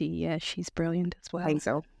Marzetti, yeah, she's brilliant as well.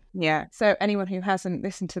 Hazel, yeah. So anyone who hasn't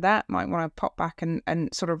listened to that might want to pop back and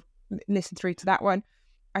sort of listen through to that one.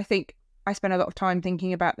 I think I spent a lot of time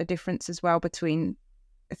thinking about the difference as well between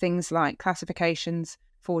things like classifications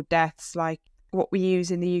for deaths, like what we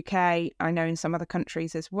use in the UK, I know in some other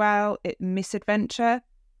countries as well, misadventure.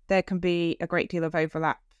 There can be a great deal of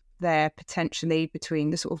overlap there potentially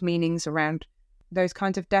between the sort of meanings around those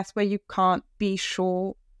kinds of deaths where you can't be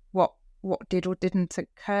sure what did or didn't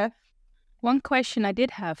occur. One question I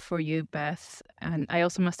did have for you, Beth, and I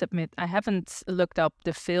also must admit I haven't looked up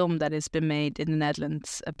the film that has been made in the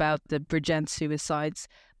Netherlands about the Bridgend suicides,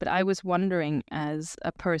 but I was wondering, as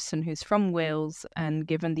a person who's from Wales and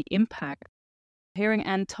given the impact, hearing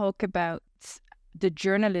Anne talk about the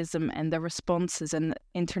journalism and the responses and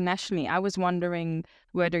internationally, I was wondering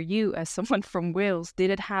whether you, as someone from Wales,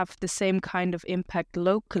 did it have the same kind of impact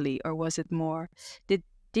locally, or was it more,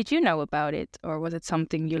 did you know about it, or was it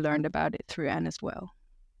something you learned about it through Anne as well?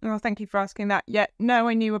 Well, thank you for asking that. Yeah, no,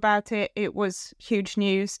 I knew about it. It was huge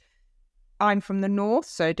news. I'm from the north,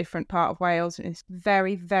 so a different part of Wales, and it's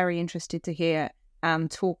very, very interested to hear Anne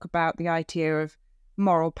talk about the idea of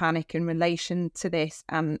moral panic in relation to this,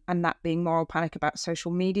 and that being moral panic about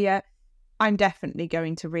social media. I'm definitely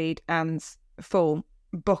going to read Anne's full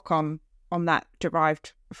book on that,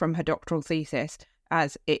 derived from her doctoral thesis,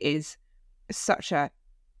 as it is such an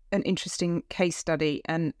interesting case study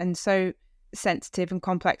and so sensitive and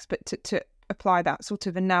complex, but to apply that sort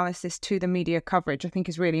of analysis to the media coverage, I think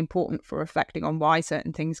is really important for reflecting on why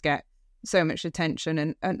certain things get so much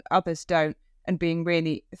attention and others don't, and being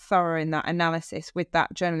really thorough in that analysis with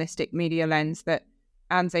that journalistic media lens that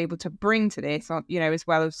Anne's able to bring to this, as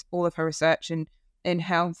well as all of her research in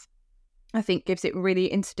health, I think gives it really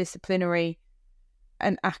interdisciplinary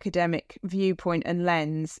and academic viewpoint and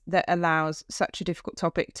lens that allows such a difficult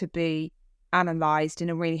topic to be analysed in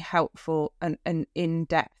a really helpful and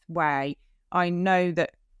in-depth way. I know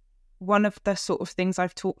that one of the sort of things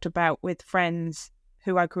I've talked about with friends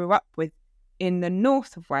who I grew up with in the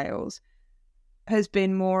north of Wales has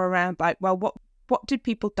been more around like, well, what did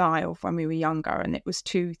people die of when we were younger? And it was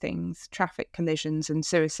two things: traffic collisions and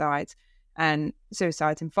suicides in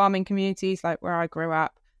farming communities like where I grew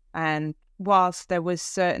up. And whilst there was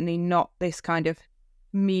certainly not this kind of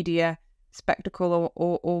media spectacle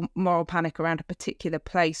or moral panic around a particular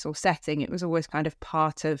place or setting, it was always kind of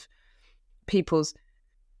part of people's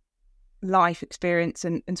life experience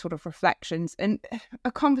and sort of reflections. And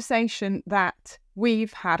a conversation that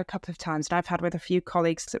we've had a couple of times, and I've had with a few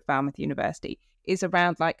colleagues at Falmouth University, is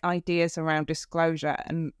around like ideas around disclosure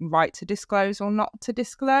and right to disclose or not to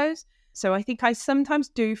disclose. So I think I sometimes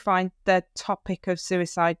do find the topic of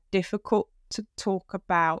suicide difficult to talk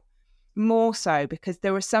about, more so because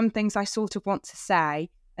there are some things I sort of want to say,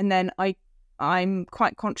 and then I'm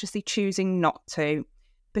quite consciously choosing not to,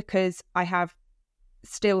 because I have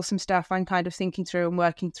still some stuff I'm kind of thinking through and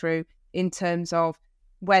working through in terms of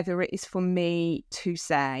whether it is for me to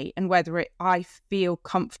say and whether I feel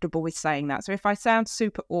comfortable with saying that. So if I sound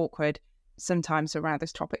super awkward sometimes around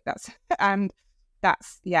this topic, that's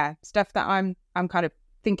stuff that I'm kind of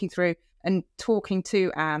thinking through. And talking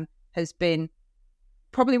to Anne has been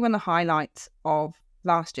probably one of the highlights of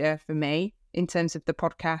last year for me in terms of the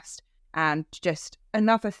podcast. And just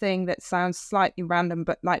another thing that sounds slightly random,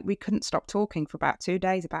 but like we couldn't stop talking for about 2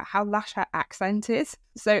 days about how lush her accent is.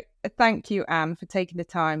 So thank you, Anne, for taking the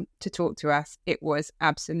time to talk to us. It was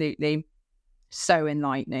absolutely so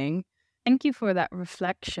enlightening. Thank you for that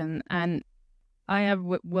reflection. And I have,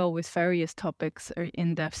 with various topics or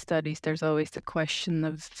in-depth studies, there's always the question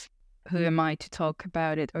of who am I to talk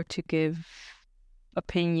about it or to give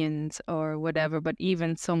opinions or whatever. But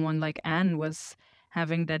even someone like Anne was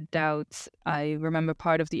having that doubt. I remember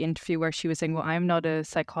part of the interview where she was saying, well, I'm not a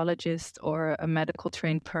psychologist or a medical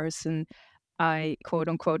trained person. I, quote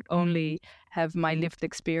unquote, only have my lived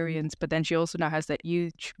experience. But then she also now has that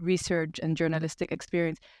huge research and journalistic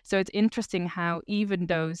experience. So it's interesting how even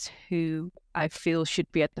those who I feel should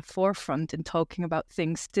be at the forefront in talking about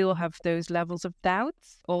things still have those levels of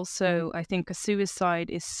doubts. Also, I think a suicide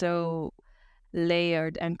is so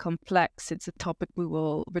layered and complex. It's a topic we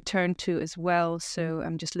will return to as well. So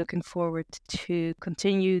I'm just looking forward to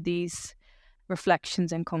continue these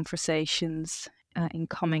reflections and conversations in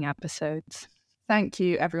coming episodes. Thank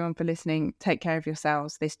you, everyone, for listening. Take care of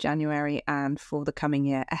yourselves this January and for the coming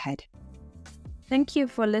year ahead. Thank you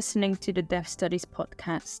for listening to the Deaf Studies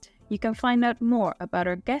podcast. You can find out more about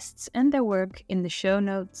our guests and their work in the show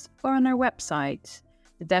notes or on our website,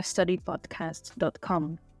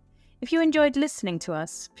 thedeafstudypodcast.com. If you enjoyed listening to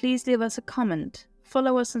us, please leave us a comment,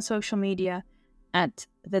 follow us on social media at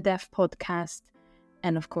The Deaf Podcast,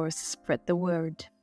 and of course, spread the word.